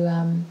gave to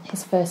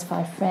his first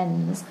 5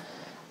 friends.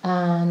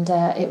 And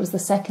it was the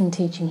second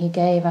teaching he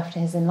gave after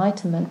his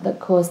enlightenment that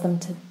caused them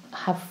to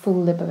have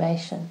full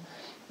liberation.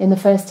 In the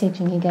first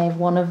teaching he gave,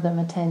 one of them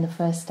attained the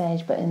first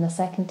stage, but in the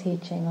second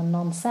teaching on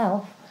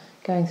non-self,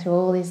 going through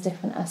all these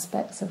different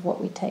aspects of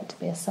what we take to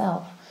be a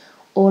self,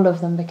 all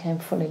of them became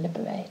fully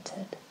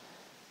liberated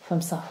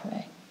from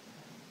suffering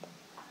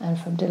and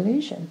from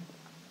delusion.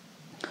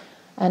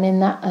 And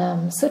in that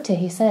sutta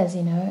he says,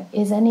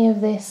 is any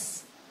of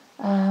this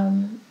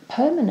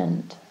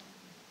permanent?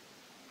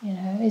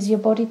 Is your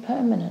body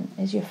permanent?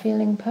 Is your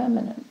feeling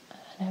permanent?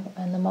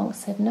 And the monk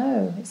said,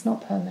 no, it's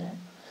not permanent.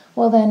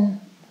 Well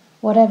then,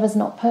 whatever's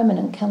not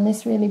permanent, can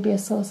this really be a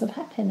source of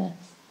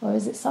happiness? Or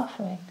is it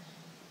suffering?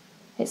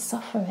 It's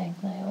suffering,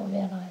 they all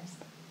realized.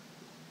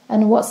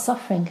 And what's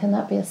suffering? Can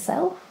that be a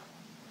self?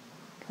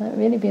 Can it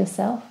really be a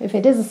self? If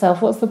it is a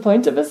self, what's the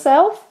point of a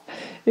self?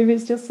 If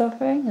it's just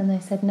suffering? And they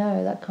said,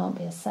 no, that can't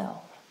be a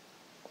self.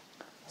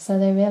 So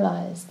they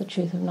realized the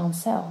truth of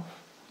non-self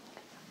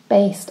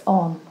based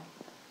on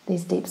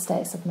these deep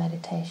states of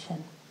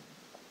meditation,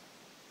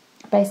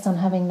 based on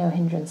having no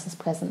hindrances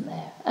present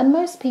there. And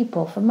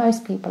for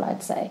most people,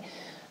 I'd say,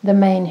 the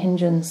main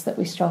hindrance that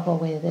we struggle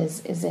with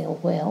is ill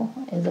will,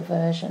 is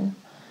aversion.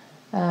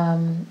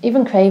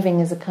 Even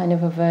craving is a kind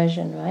of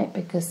aversion, right?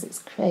 Because it's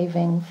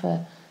craving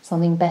for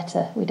something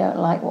better. We don't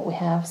like what we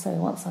have, so we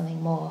want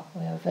something more.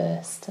 We're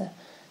averse to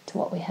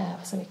what we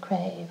have, so we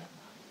crave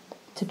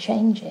to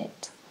change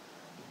it.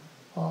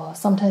 Or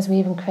sometimes we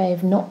even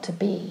crave not to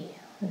be.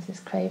 There's this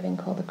craving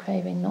called the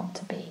craving not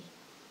to be,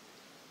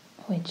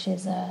 which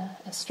is a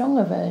strong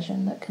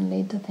aversion that can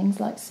lead to things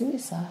like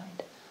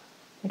suicide.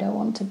 We don't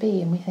want to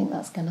be, and we think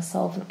that's going to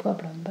solve the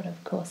problem, but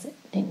of course it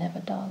never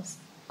does.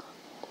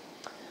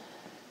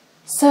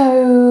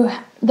 So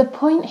the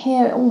point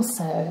here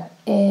also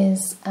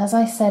is, as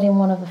I said in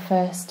one of the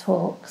first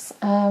talks,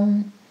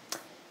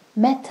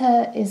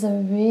 Metta is a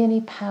really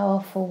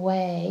powerful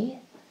way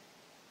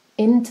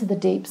into the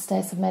deep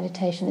states of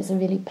meditation. It's a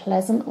really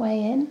pleasant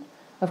way in.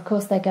 Of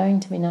course, they're going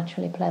to be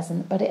naturally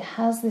pleasant, but it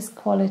has this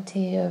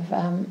quality of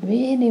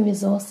really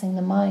resourcing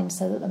the mind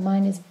so that the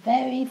mind is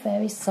very,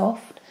 very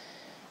soft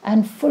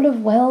and full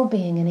of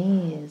well-being and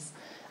ease.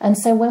 And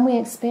so when we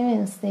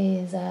experience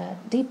these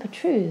deeper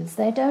truths,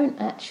 they don't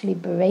actually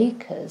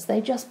break us,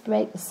 they just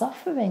break the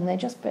suffering, they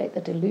just break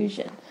the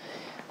delusion.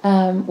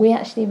 We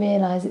actually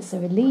realize it's a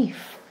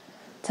relief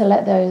to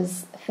let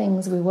those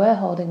things we were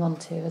holding on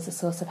to as a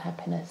source of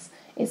happiness,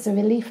 it's a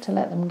relief to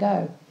let them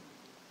go.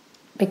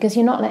 Because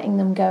you're not letting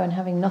them go and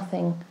having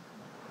nothing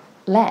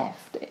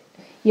left.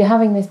 You're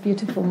having this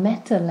beautiful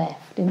metta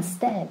left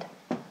instead.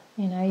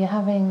 You're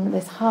having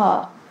this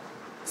heart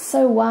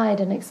so wide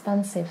and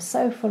expansive,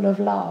 so full of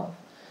love,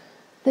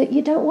 that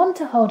you don't want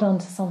to hold on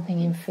to something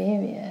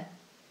inferior.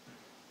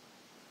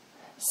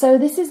 So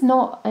this is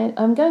not,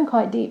 I'm going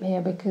quite deep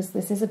here because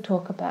this is a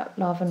talk about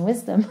love and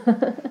wisdom,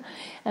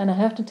 and I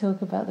have to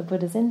talk about the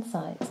Buddha's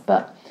insights,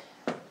 but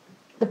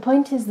the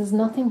point is there's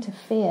nothing to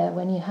fear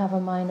when you have a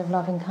mind of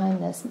loving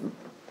kindness.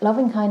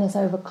 Loving kindness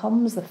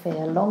overcomes the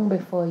fear long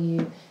before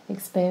you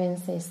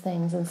experience these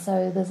things, and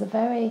so there's a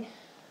very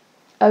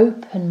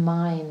open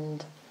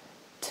mind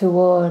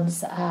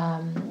towards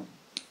the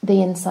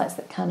insights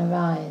that can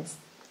arise,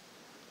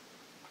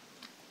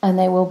 and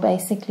they will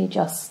basically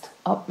just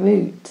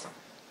uproot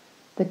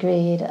the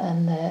greed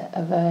and the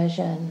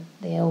aversion,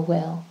 the ill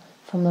will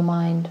from the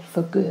mind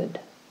for good.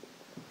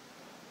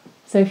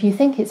 So if you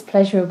think it's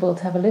pleasurable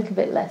to have a little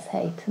bit less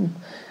hate and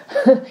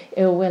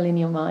ill will in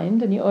your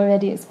mind, and you're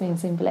already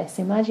experiencing bliss,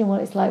 imagine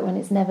what it's like when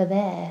it's never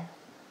there.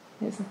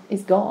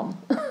 It's gone.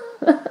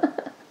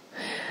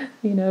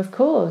 Of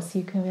course,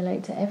 you can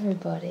relate to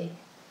everybody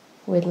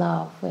with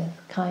love, with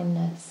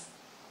kindness,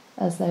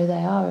 as though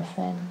they are a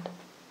friend.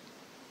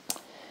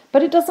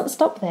 But it doesn't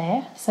stop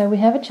there, so we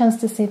have a chance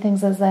to see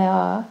things as they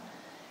are.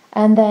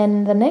 And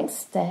then the next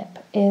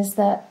step is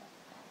that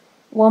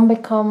one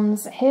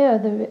becomes, here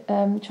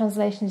the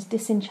translation is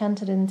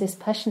disenchanted and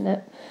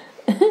dispassionate,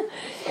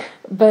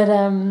 but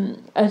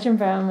Ajahn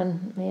Brahm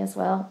and me as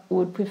well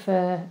would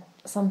prefer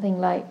something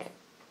like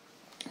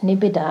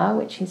nibbida,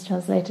 which is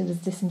translated as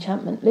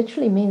disenchantment,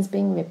 literally means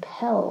being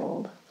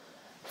repelled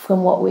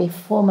from what we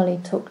formerly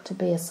took to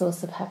be a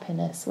source of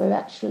happiness. We're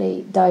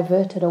actually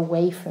diverted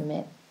away from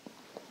it.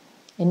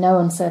 In no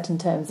uncertain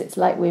terms, it's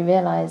like we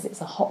realize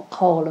it's a hot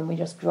coal and we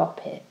just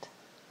drop it.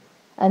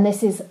 And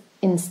this is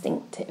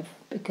instinctive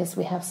because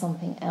we have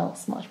something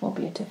else much more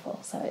beautiful.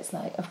 So it's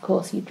like, of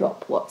course, you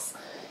drop what's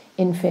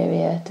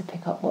inferior to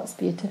pick up what's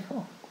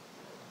beautiful.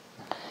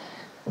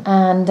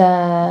 And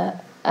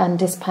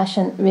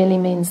dispassion really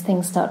means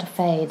things start to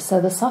fade. So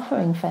the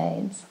suffering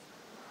fades.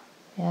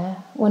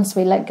 Yeah. Once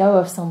we let go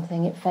of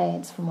something, it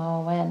fades from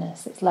our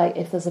awareness. It's like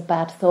if there's a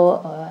bad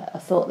thought or a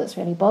thought that's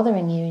really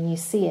bothering you and you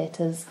see it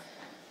as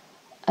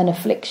an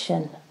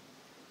affliction,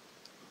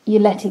 you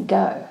let it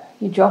go,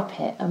 you drop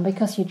it, and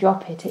because you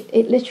drop it,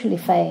 it literally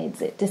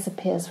fades, it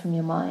disappears from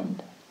your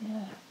mind.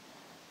 Yeah.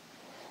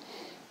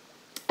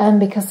 And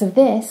because of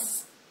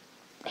this,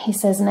 he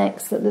says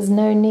next that there's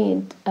no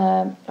need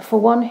for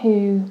one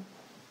who,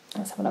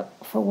 let's have a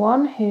look, for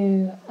one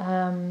who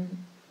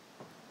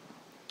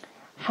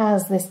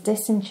has this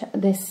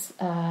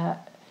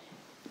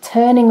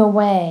turning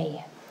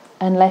away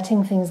and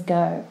letting things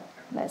go,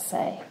 let's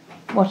say,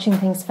 watching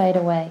things fade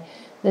away.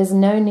 There's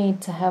no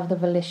need to have the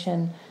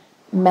volition,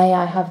 may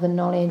I have the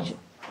knowledge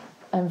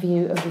and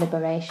view of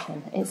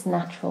liberation. It's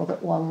natural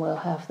that one will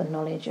have the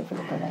knowledge of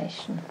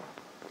liberation.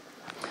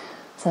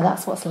 So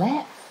that's what's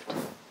left.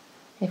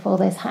 if all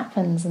this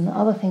happens and the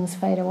other things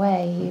fade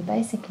away, you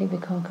basically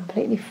become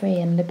completely free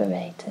and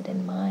liberated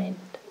in mind.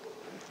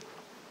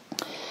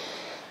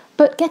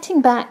 But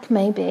getting back,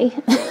 maybe,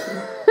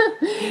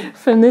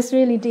 from this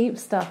really deep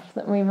stuff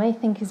that we may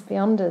think is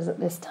beyond us at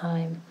this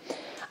time,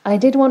 I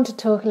did want to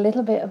talk a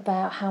little bit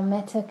about how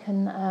metta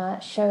can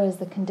show us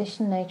the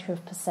conditioned nature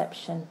of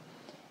perception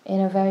in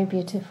a very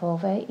beautiful,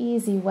 very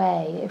easy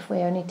way if we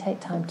only take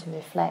time to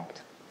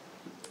reflect.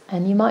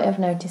 And you might have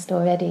noticed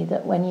already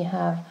that when you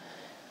have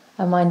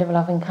a mind of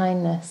loving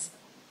kindness,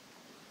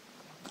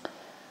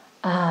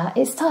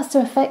 it starts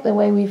to affect the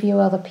way we view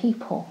other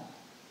people.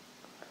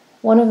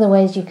 One of the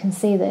ways you can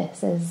see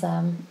this is,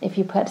 if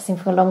you're practicing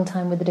for a long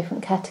time with the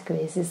different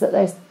categories, is that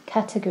those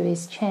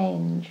categories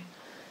change.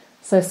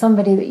 So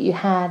somebody that you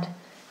had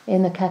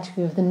in the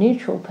category of the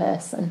neutral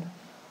person,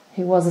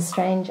 who was a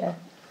stranger,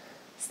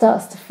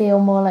 starts to feel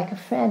more like a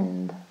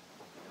friend,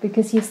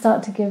 because you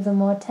start to give them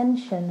more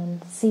attention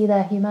and see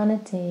their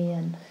humanity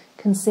and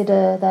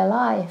consider their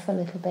life a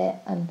little bit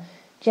and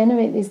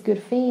generate these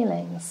good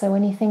feelings. So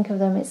when you think of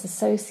them, it's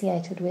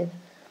associated with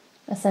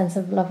a sense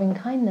of loving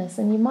kindness.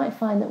 And you might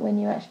find that when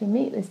you actually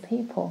meet these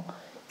people,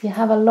 you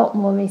have a lot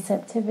more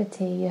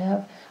receptivity. You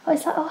have,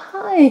 it's like, oh,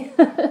 hi.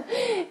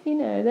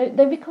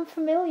 They become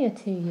familiar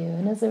to you,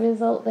 and as a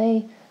result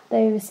they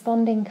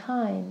respond in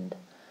kind.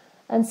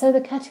 And so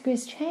the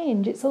categories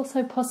change. It's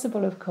also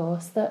possible, of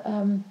course, that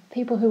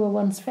people who were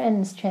once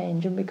friends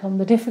change and become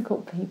the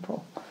difficult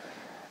people.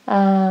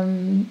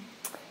 It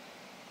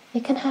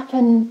can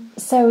happen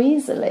so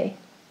easily.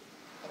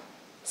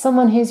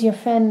 Someone who's your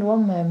friend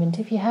one moment,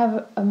 if you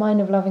have a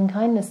mind of loving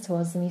kindness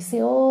towards them, you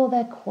see all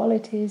their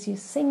qualities, you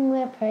sing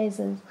their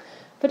praises.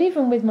 But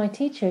even with my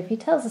teacher, if he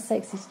tells a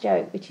sexist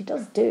joke, which he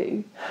does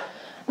do,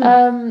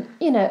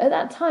 at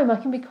that time I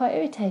can be quite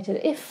irritated.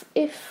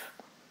 If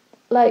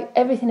like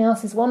everything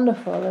else is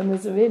wonderful and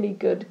there's a really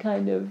good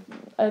kind of,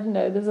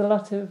 there's a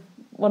lot of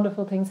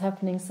wonderful things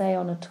happening, say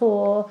on a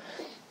tour,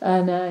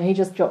 and he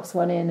just drops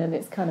one in and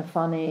it's kind of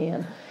funny.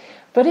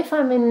 But if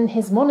I'm in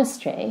his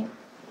monastery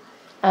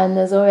and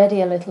there's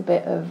already a little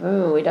bit of,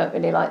 we don't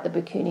really like the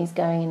bhikkhunis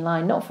going in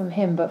line, not from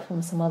him but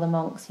from some other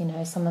monks,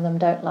 some of them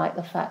don't like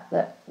the fact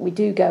that we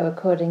do go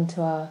according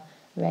to our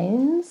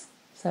reigns,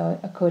 so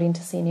according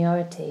to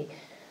seniority.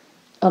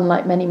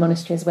 Unlike many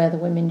monasteries where the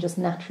women just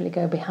naturally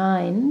go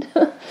behind,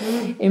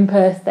 in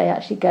Perth they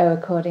actually go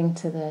according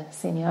to the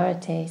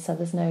seniority, so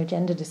there's no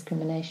gender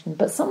discrimination.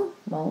 But some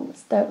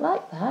monks don't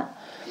like that.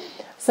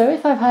 So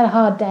if I've had a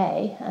hard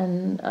day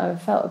and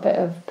I've felt a bit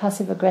of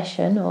passive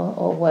aggression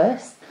or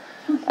worse,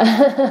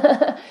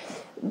 and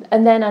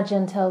then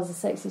Ajahn tells a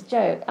sexist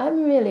joke,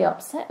 I'm really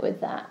upset with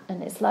that.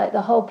 And it's like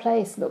the whole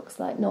place looks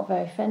like not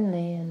very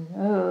friendly,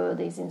 and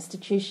these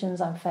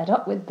institutions, I'm fed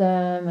up with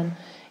them, and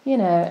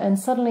and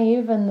suddenly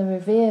even the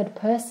revered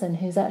person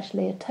who's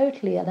actually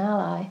totally an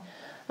ally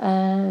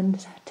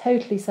and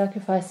totally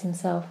sacrificed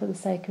himself for the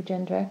sake of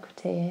gender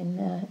equity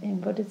in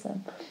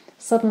Buddhism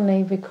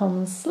suddenly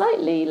becomes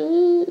slightly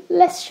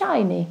less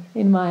shiny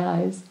in my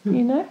eyes,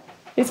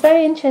 It's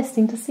very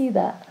interesting to see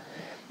that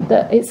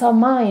it's our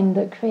mind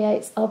that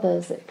creates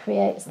others, that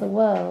creates the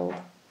world.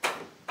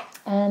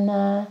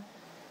 And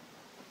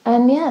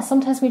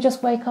sometimes we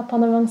just wake up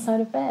on the wrong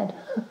side of bed.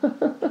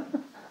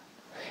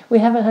 We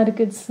haven't had a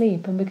good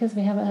sleep, and because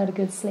we haven't had a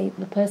good sleep,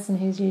 the person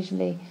who's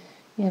usually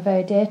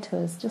very dear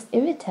to us just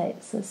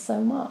irritates us so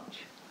much.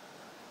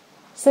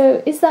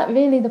 So is that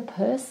really the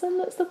person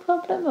that's the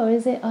problem, or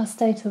is it our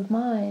state of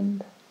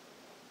mind?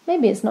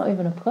 Maybe it's not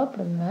even a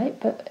problem, right?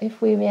 But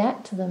if we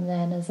react to them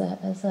then as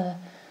an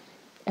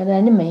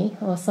enemy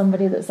or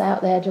somebody that's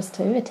out there just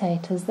to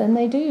irritate us, then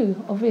they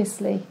do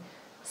obviously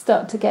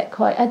start to get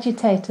quite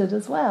agitated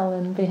as well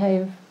and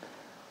behave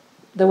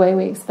the way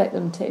we expect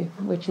them to,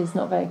 which is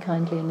not very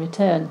kindly in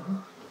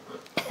return.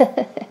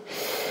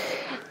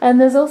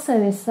 And there's also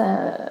this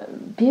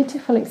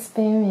beautiful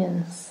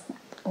experience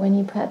when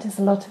you practice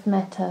a lot of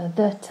metta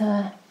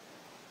that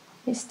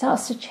it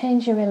starts to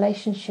change your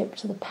relationship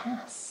to the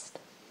past.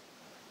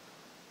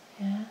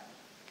 Yeah.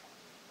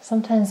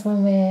 Sometimes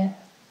when we're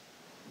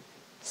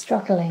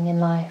struggling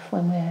in life,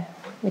 when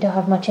we don't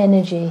have much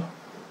energy.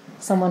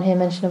 Someone here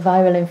mentioned a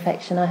viral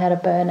infection. I had a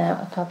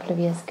burnout a couple of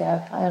years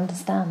ago. I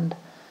understand.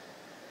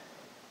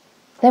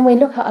 Then we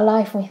look at our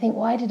life and we think,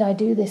 why did I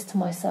do this to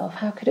myself?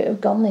 How could it have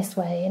gone this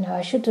way?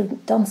 I should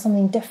have done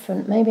something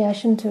different. Maybe I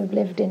shouldn't have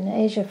lived in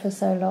Asia for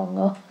so long.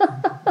 Or,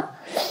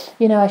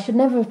 I should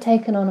never have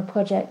taken on a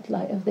project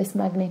of this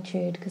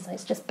magnitude because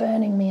it's just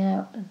burning me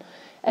out. And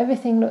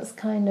everything looks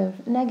kind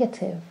of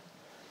negative.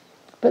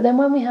 But then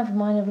when we have a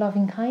mind of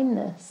loving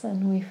kindness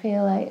and we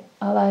feel like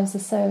our lives are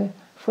so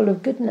full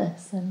of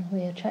goodness and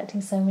we're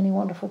attracting so many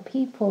wonderful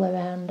people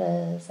around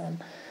us and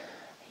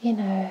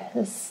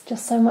there's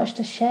just so much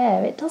to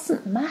share. It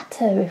doesn't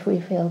matter if we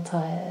feel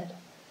tired.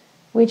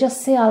 We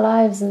just see our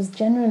lives as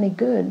generally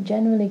good,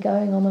 generally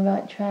going on the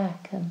right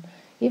track and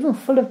even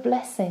full of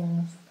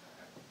blessings.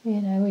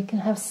 We can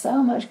have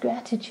so much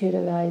gratitude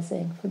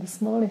arising for the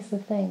smallest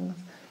of things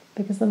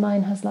because the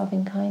mind has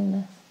loving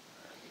kindness.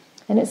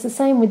 And it's the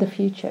same with the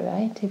future,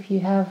 right? If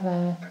you have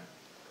a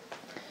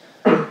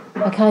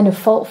kind of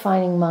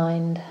fault-finding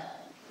mind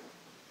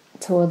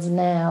towards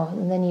now,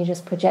 and then you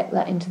just project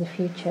that into the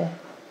future,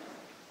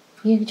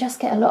 you just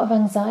get a lot of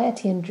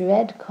anxiety and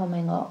dread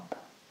coming up.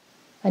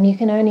 And you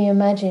can only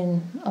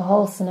imagine a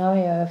whole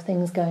scenario of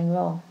things going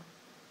wrong.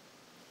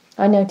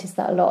 I notice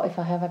that a lot if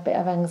I have a bit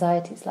of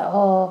anxiety. It's like,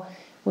 oh,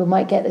 we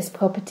might get this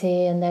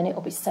property and then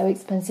it'll be so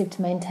expensive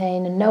to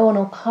maintain and no one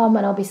will come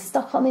and I'll be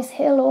stuck on this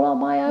hill all on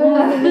my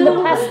own. And in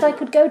the past I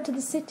could go to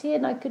the city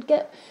and I could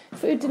get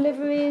food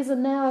deliveries,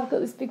 and now I've got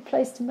this big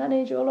place to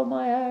manage all on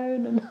my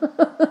own. And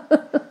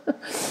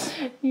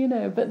you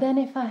know, but then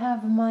if I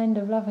have a mind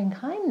of loving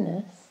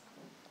kindness,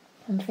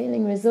 I'm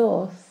feeling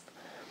resourced,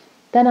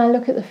 then I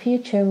look at the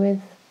future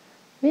with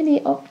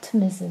really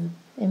optimism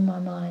in my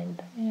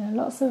mind. You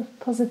know, lots of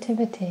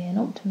positivity and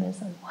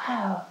optimism.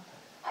 Wow,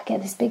 I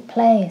get this big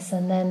place,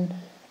 and then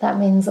that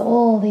means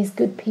all these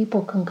good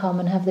people can come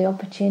and have the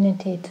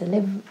opportunity to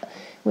live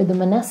with the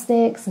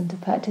monastics and to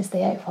practice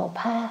the Eightfold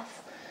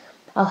Path.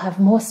 I'll have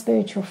more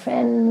spiritual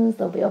friends,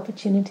 there'll be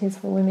opportunities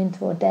for women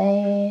to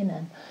ordain,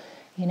 and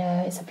you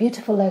know, it's a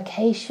beautiful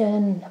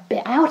location, a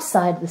bit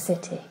outside the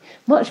city,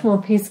 much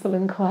more peaceful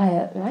and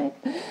quiet, right?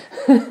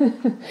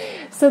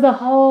 So the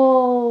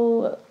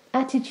whole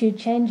attitude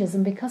changes,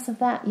 and because of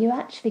that you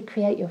actually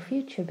create your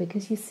future,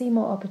 because you see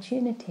more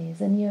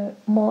opportunities and you're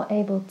more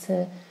able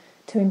to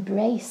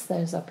embrace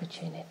those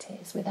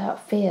opportunities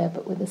without fear,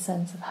 but with a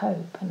sense of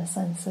hope and a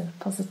sense of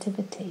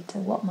positivity to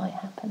what might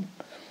happen.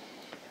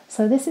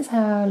 So this is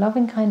how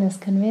loving kindness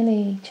can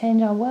really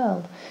change our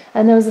world.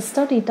 And there was a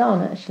study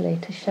done actually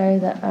to show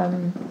that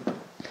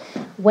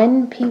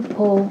when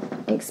people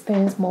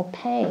experience more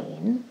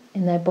pain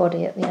in their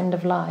body at the end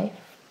of life,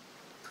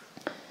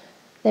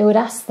 they would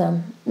ask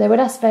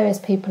various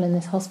people in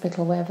this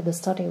hospital, wherever the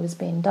study was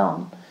being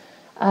done,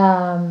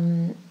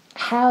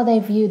 how they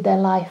viewed their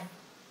life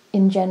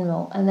in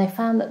general. And they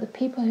found that the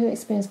people who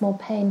experienced more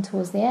pain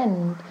towards the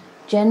end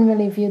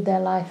generally viewed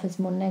their life as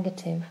more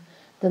negative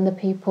than the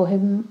people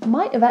who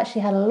might have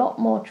actually had a lot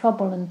more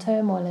trouble and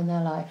turmoil in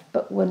their life,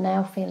 but were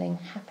now feeling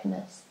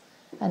happiness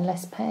and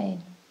less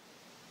pain.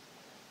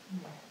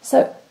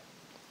 So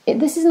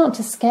this is not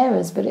to scare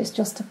us, but it's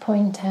just to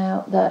point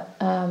out that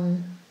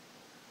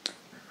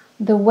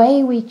the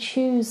way we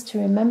choose to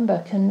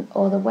remember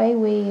or the way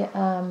we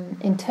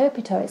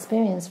interpret our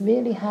experience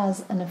really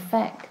has an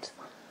effect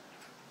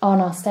on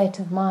our state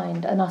of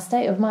mind, and our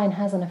state of mind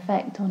has an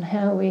effect on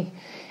how we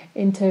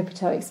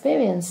interpret our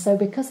experience. So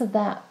because of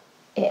that,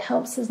 it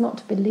helps us not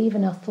to believe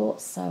in our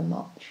thoughts so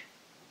much.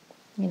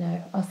 You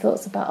know, our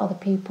thoughts about other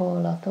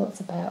people, our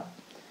thoughts about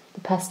the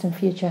past and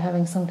future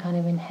having some kind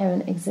of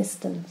inherent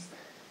existence.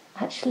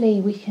 Actually,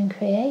 we can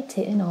create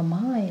it in our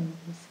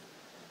minds.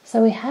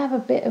 So we have a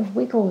bit of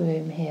wiggle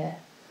room here.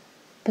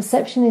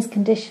 Perception is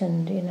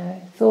conditioned, you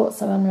know,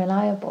 thoughts are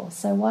unreliable.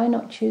 So why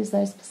not choose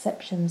those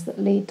perceptions that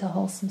lead to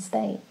wholesome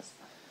states,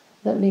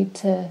 that lead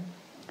to,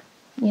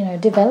 you know,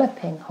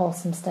 developing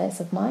wholesome states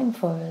of mind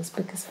for us,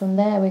 because from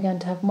there we're going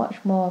to have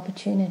much more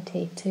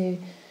opportunity to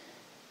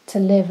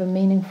live a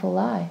meaningful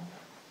life.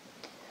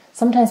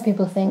 Sometimes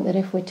people think that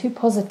if we're too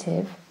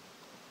positive,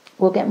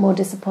 we'll get more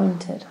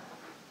disappointed.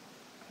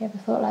 You ever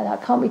thought like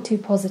that? Can't be too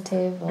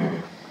positive, or,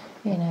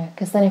 you know,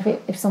 because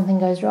then if something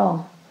goes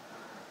wrong,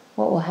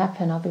 what will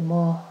happen? I'll be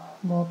more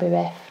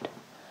bereft.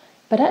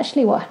 But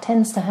actually what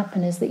tends to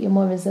happen is that you're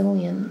more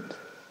resilient.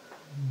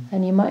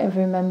 And you might have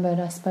remembered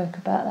I spoke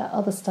about that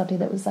other study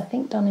that was, I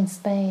think, done in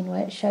Spain,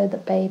 where it showed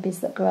that babies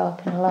that grow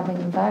up in a loving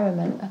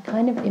environment are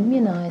kind of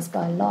immunized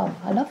by love.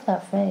 I love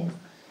that phrase.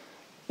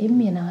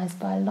 Immunized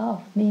by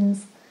love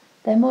means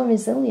they're more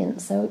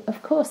resilient. So,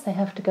 of course, they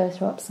have to go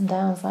through ups and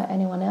downs like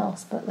anyone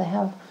else, but they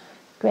have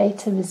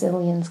greater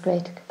resilience,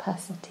 greater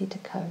capacity to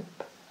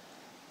cope.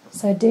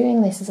 So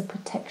doing this is a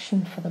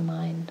protection for the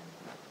mind.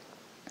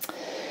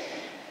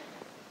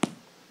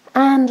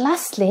 And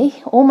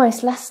lastly,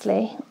 almost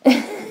lastly,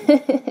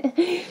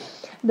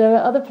 there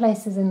are other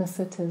places in the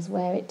suttas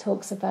where it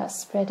talks about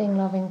spreading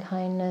loving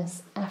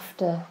kindness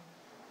after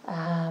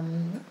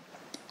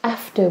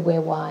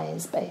we're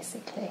wise,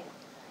 basically.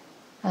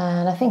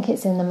 And I think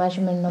it's in the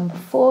Majjhima number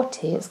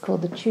 40, it's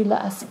called the Chula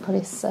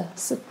Asparisa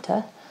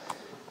Sutta,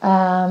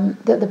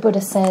 that the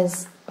Buddha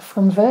says,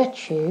 from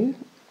virtue,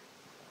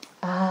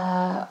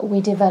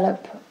 we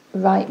develop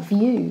right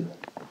view.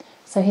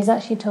 So he's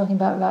actually talking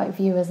about right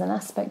view as an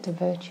aspect of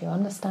virtue,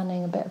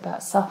 understanding a bit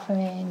about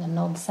suffering and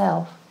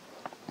non-self.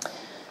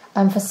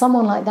 And for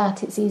someone like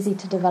that, it's easy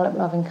to develop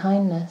loving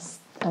kindness.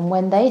 And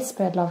when they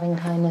spread loving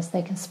kindness,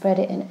 they can spread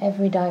it in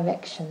every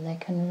direction. They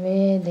can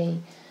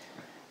really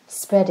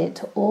spread it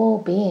to all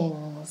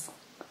beings.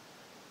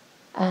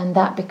 And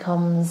that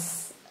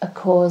becomes a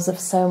cause of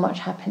so much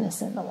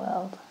happiness in the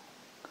world.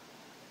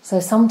 So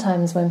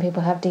sometimes when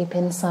people have deep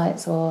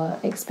insights or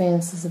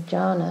experiences of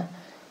jhana,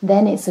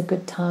 then it's a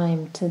good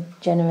time to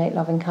generate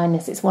loving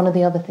kindness. It's one of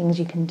the other things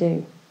you can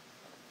do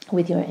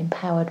with your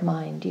empowered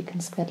mind. You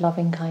can spread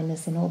loving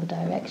kindness in all the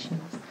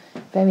directions.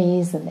 very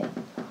easily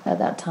at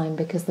that time,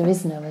 because there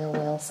is no ill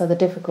will. So the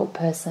difficult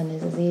person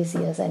is as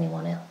easy as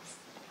anyone else.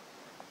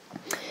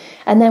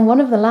 And then one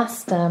of the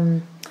last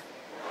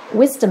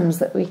wisdoms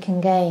that we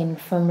can gain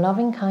from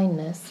loving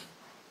kindness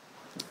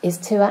is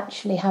to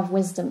actually have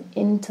wisdom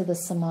into the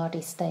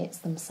samadhi states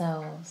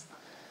themselves.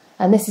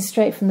 And this is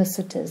straight from the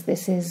suttas.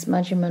 This is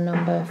Majjhima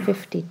number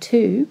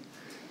 52.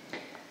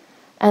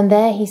 And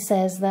there he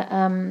says that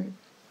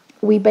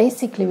we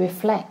basically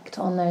reflect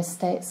on those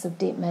states of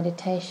deep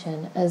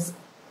meditation as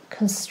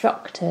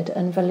constructed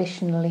and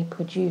volitionally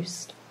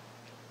produced,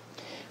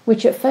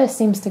 which at first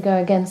seems to go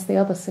against the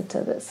other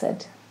sutta that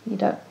said you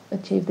don't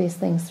achieve these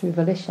things through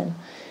volition.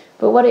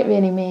 But what it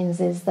really means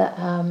is that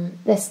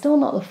they're still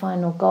not the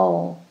final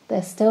goal.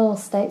 They're still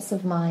states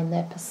of mind,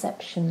 they're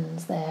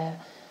perceptions, they're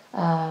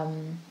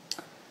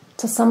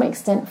to some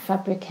extent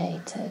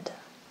fabricated,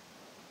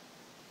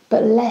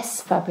 but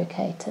less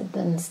fabricated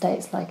than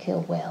states like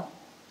ill will.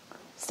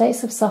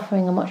 States of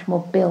suffering are much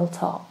more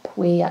built up.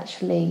 We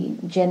actually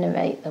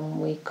generate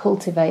them, we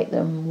cultivate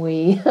them,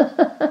 we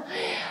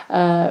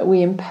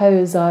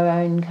impose our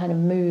own kind of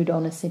mood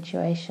on a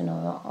situation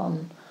or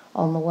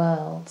on the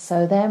world.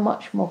 So they're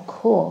much more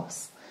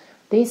coarse.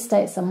 These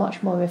states are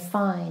much more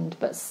refined,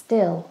 but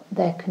still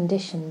they're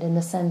conditioned in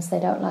the sense they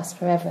don't last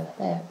forever.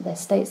 They're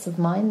states of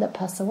mind that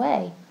pass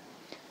away.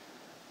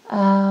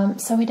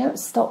 So we don't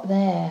stop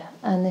there,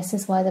 and this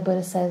is why the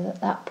Buddha says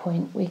at that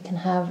point we can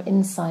have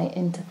insight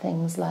into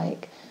things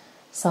like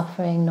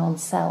suffering,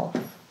 non-self,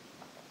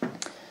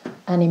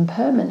 and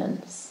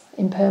impermanence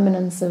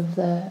of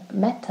the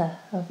metta,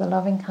 of the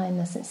loving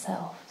kindness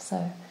itself.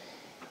 So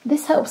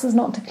this helps us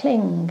not to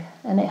cling,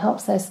 and it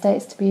helps those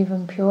states to be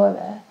even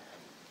purer,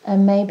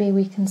 and maybe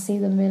we can see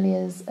them really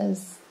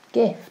as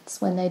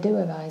gifts when they do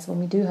arise, when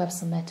we do have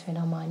some metta in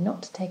our mind,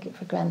 not to take it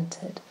for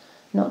granted,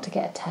 not to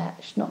get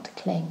attached, not to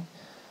cling,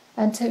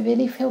 and to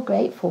really feel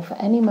grateful for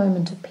any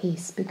moment of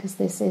peace, because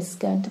this is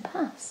going to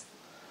pass.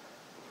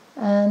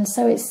 And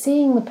so it's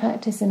seeing the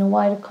practice in a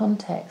wider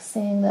context,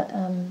 seeing that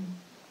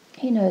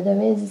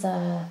there is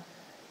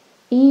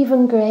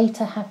even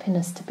greater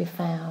happiness to be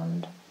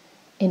found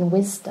in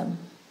wisdom,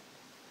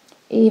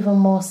 even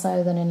more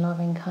so than in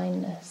loving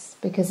kindness,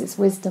 because it's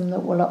wisdom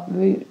that will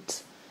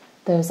uproot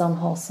those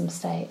unwholesome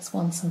states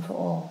once and for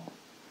all.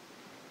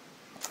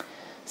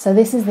 So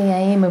this is the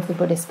aim of the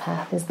Buddhist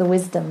path, is the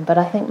wisdom, but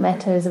I think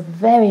metta is a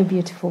very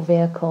beautiful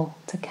vehicle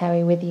to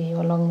carry with you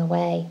along the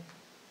way.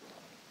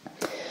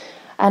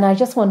 And I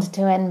just wanted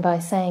to end by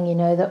saying,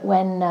 that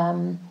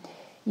when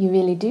you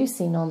really do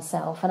see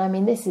non-self, and I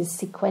mean this is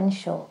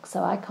sequential,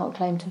 so I can't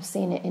claim to have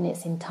seen it in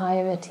its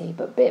entirety,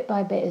 but bit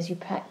by bit as you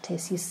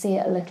practice, you see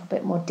it a little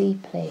bit more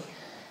deeply.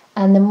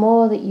 And the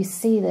more that you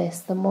see this,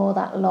 the more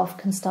that love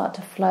can start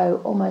to flow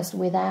almost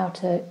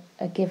without a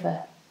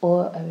giver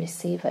or a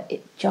receiver.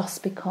 It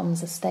just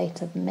becomes a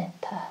state of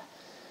metta.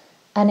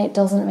 And it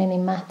doesn't really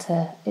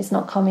matter. It's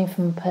not coming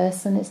from a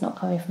person, it's not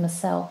coming from a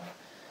self.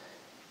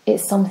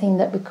 It's something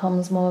that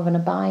becomes more of an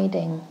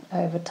abiding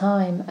over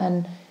time.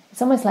 And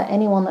it's almost like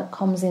anyone that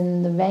comes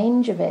in the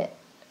range of it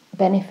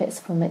benefits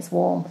from its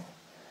warmth.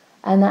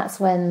 And that's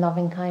when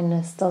loving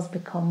kindness does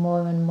become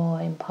more and more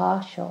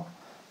impartial.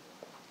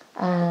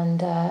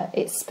 And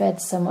it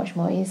spreads so much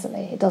more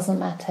easily. It doesn't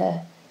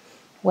matter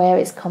where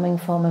it's coming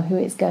from or who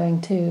it's going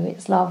to.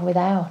 It's love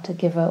without a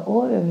giver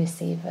or a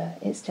receiver.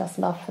 It's just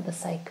love for the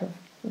sake of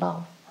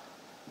love,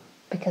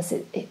 because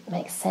it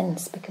makes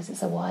sense, because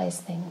it's a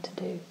wise thing to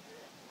do.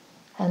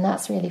 And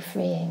that's really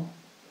freeing,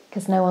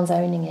 because no one's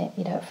owning it.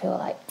 You don't feel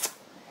like,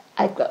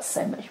 I've got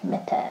so much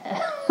metta.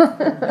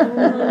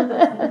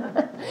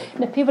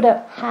 People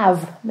don't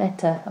have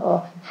metta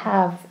or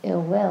have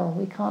ill will.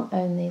 We can't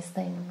own these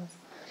things.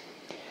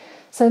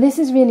 So this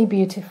is really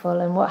beautiful,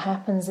 and what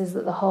happens is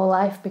that the whole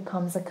life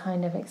becomes a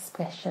kind of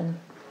expression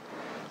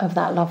of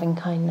that loving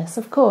kindness.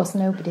 Of course,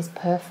 nobody's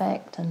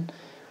perfect, and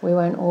we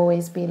won't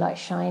always be like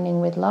shining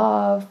with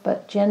love,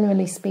 but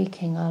generally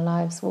speaking, our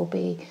lives will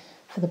be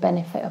for the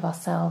benefit of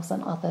ourselves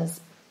and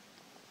others.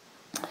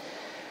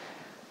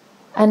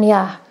 And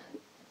yeah,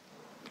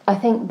 I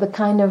think the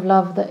kind of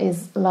love that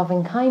is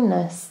loving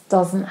kindness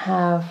doesn't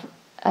have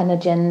an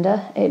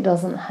agenda. It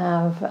doesn't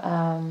have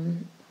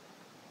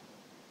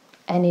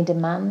any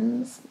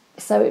demands.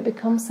 So it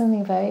becomes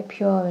something very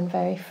pure and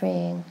very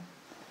freeing.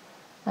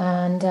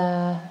 And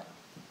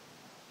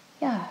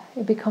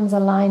it becomes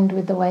aligned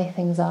with the way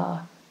things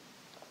are.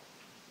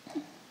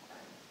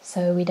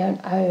 So we don't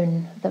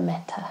own the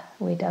metta.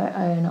 We don't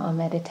own our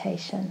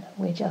meditation.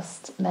 We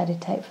just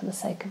meditate for the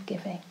sake of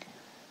giving.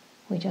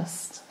 We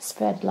just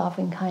spread love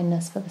and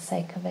kindness for the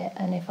sake of it.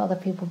 And if other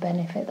people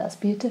benefit, that's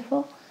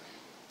beautiful.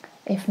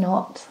 If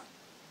not,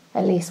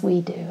 at least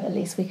we do. At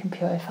least we can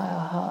purify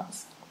our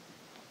hearts.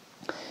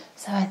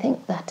 So I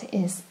think that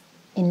is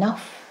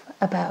enough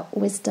about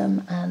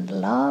wisdom and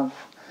love.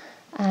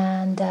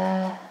 And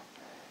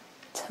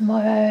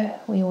tomorrow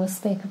we will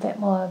speak a bit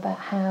more about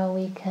how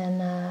we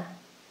can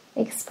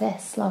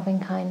express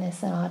loving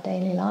kindness in our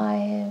daily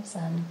lives,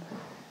 and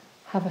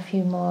have a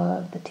few more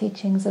of the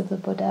teachings of the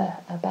Buddha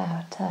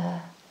about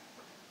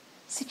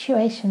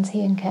situations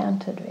he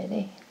encountered,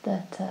 really,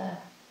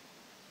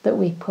 that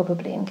we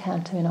probably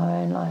encounter in our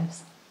own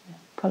lives.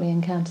 Probably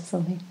encounter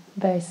something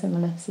very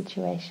similar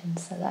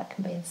situations, so that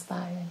can be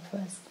inspiring for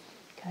us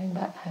going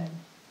back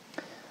home.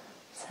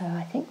 So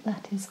I think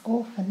that is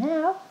all for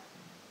now,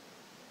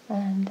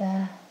 and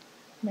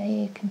may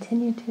you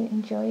continue to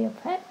enjoy your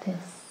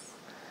practice.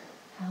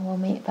 And we'll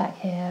meet back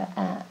here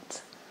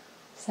at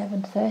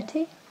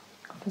 7:30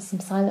 for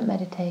some silent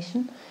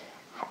meditation.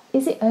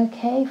 Is it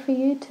okay for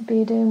you to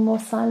be doing more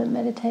silent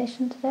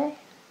meditation today?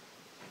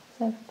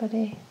 Is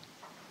everybody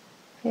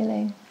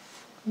feeling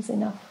there's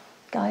enough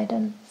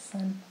guidance?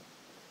 And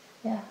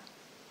yeah,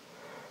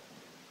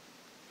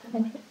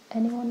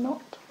 anyone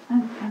not?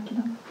 I'd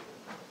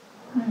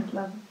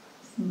love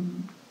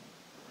some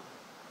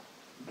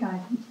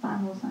guidance, but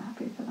I'm also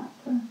happy for that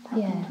to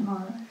happen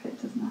tomorrow if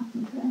it doesn't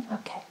happen today.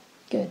 Okay,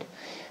 good.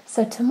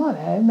 So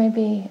tomorrow,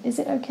 maybe, is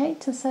it okay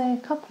to say a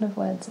couple of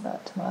words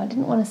about tomorrow? I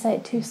didn't want to say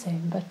it too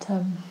soon, but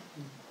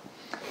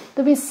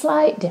there'll be a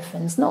slight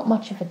difference, not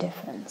much of a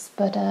difference,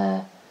 but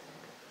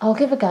I'll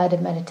give a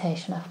guided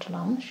meditation after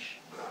lunch,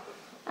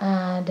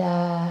 and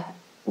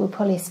we'll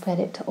probably spread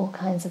it to all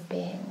kinds of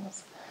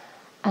beings.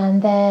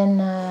 And then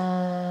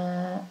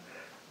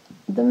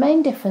the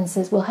main difference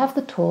is we'll have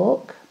the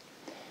talk,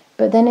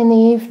 but then in the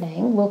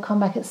evening we'll come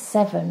back at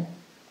 7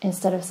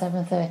 instead of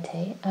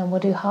 7:30, and we'll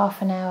do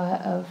half an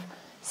hour of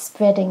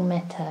spreading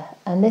metta.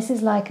 And this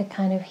is like a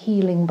kind of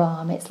healing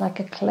balm. It's like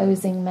a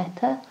closing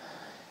metta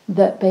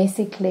that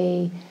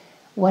basically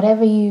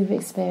whatever you've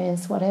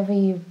experienced, whatever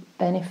you've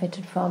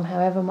benefited from,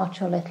 however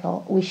much or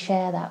little, we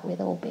share that with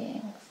all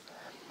beings.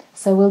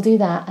 So we'll do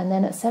that, and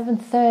then at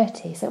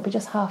 7:30, so it'll be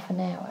just half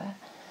an hour,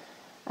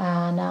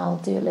 and I'll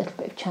do a little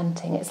bit of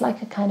chanting. It's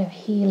like a kind of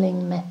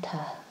healing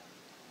metta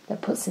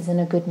that puts us in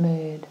a good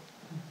mood.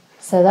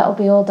 So that'll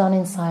be all done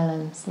in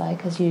silence,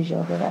 like as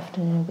usual. The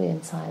afternoon will be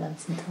in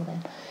silence until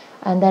then.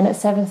 And then at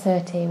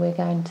 7:30 we're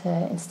going to,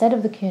 instead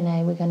of the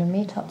Q&A, we're going to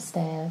meet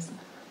upstairs,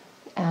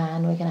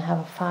 and we're going to have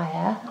a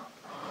fire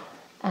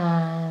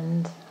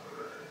and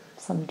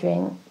some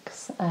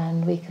drinks,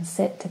 and we can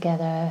sit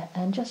together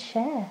and just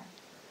share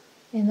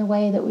in the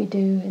way that we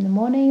do in the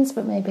mornings,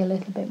 but maybe a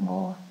little bit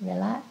more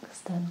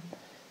relaxed and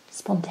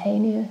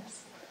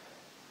spontaneous,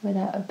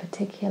 without a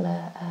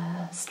particular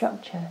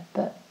structure,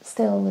 but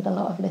still with a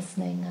lot of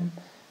listening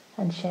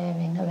and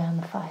sharing around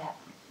the fire.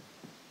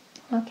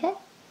 Okay?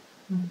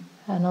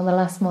 And on the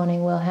last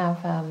morning we'll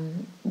have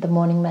the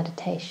morning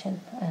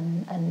meditation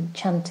and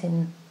chant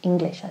in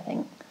English, I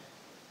think,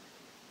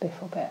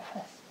 before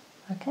breakfast.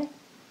 Okay?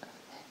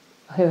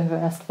 Whoever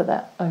asked for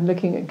that, I'm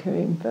looking at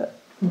Kareem, but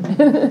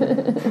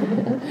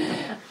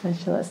I'm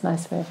sure that's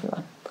nice for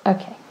everyone.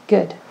 Okay,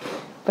 good.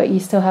 But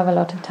you still have a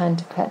lot of time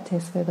to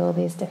practice with all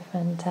these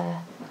different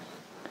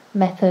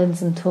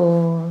methods and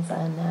tools,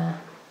 and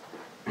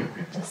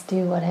just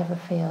do whatever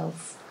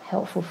feels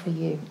helpful for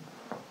you.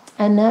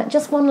 And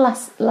just one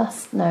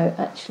last note,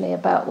 actually,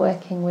 about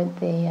working with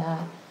the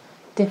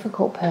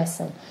difficult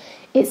person.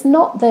 It's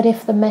not that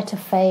if the metta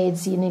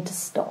fades, you need to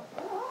stop,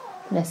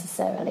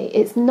 necessarily.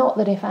 It's not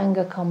that if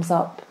anger comes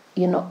up,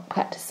 you're not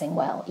practicing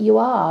well. You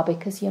are,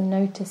 because you're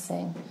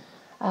noticing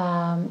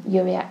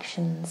your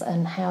reactions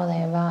and how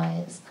they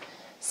arise.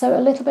 So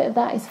a little bit of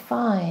that is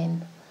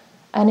fine.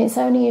 And it's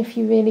only if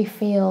you really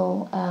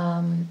feel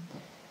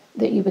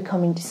that you're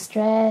becoming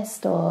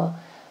distressed, or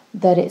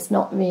that it's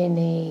not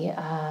really,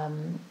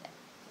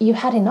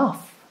 you've had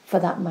enough for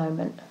that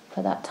moment,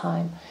 for that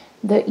time,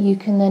 that you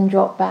can then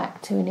drop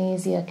back to an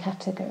easier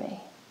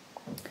category.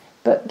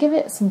 But give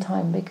it some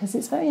time, because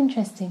it's very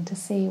interesting to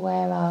see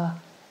where our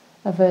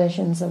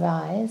aversions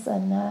arise,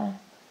 and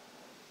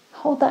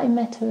hold that in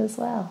metta as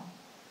well.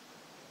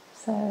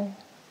 So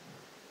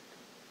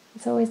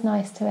it's always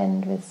nice to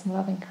end with some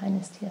loving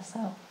kindness to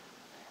yourself.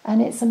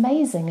 And it's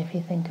amazing, if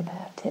you think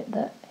about it,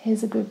 that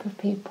here's a group of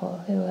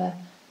people who are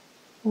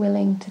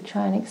willing to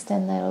try and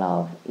extend their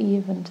love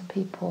even to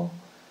people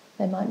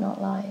they might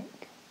not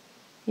like,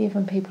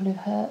 even people who've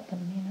hurt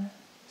them,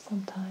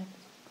 sometimes.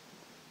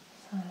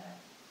 So,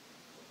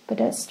 but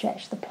don't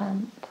stretch the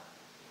plant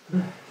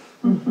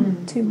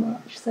too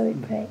much so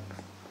it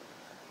breaks.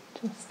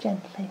 Just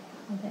gently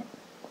with it.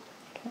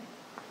 Okay.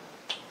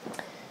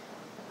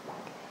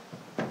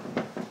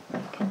 You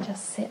can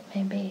just sit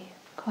maybe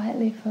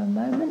quietly for a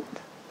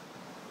moment.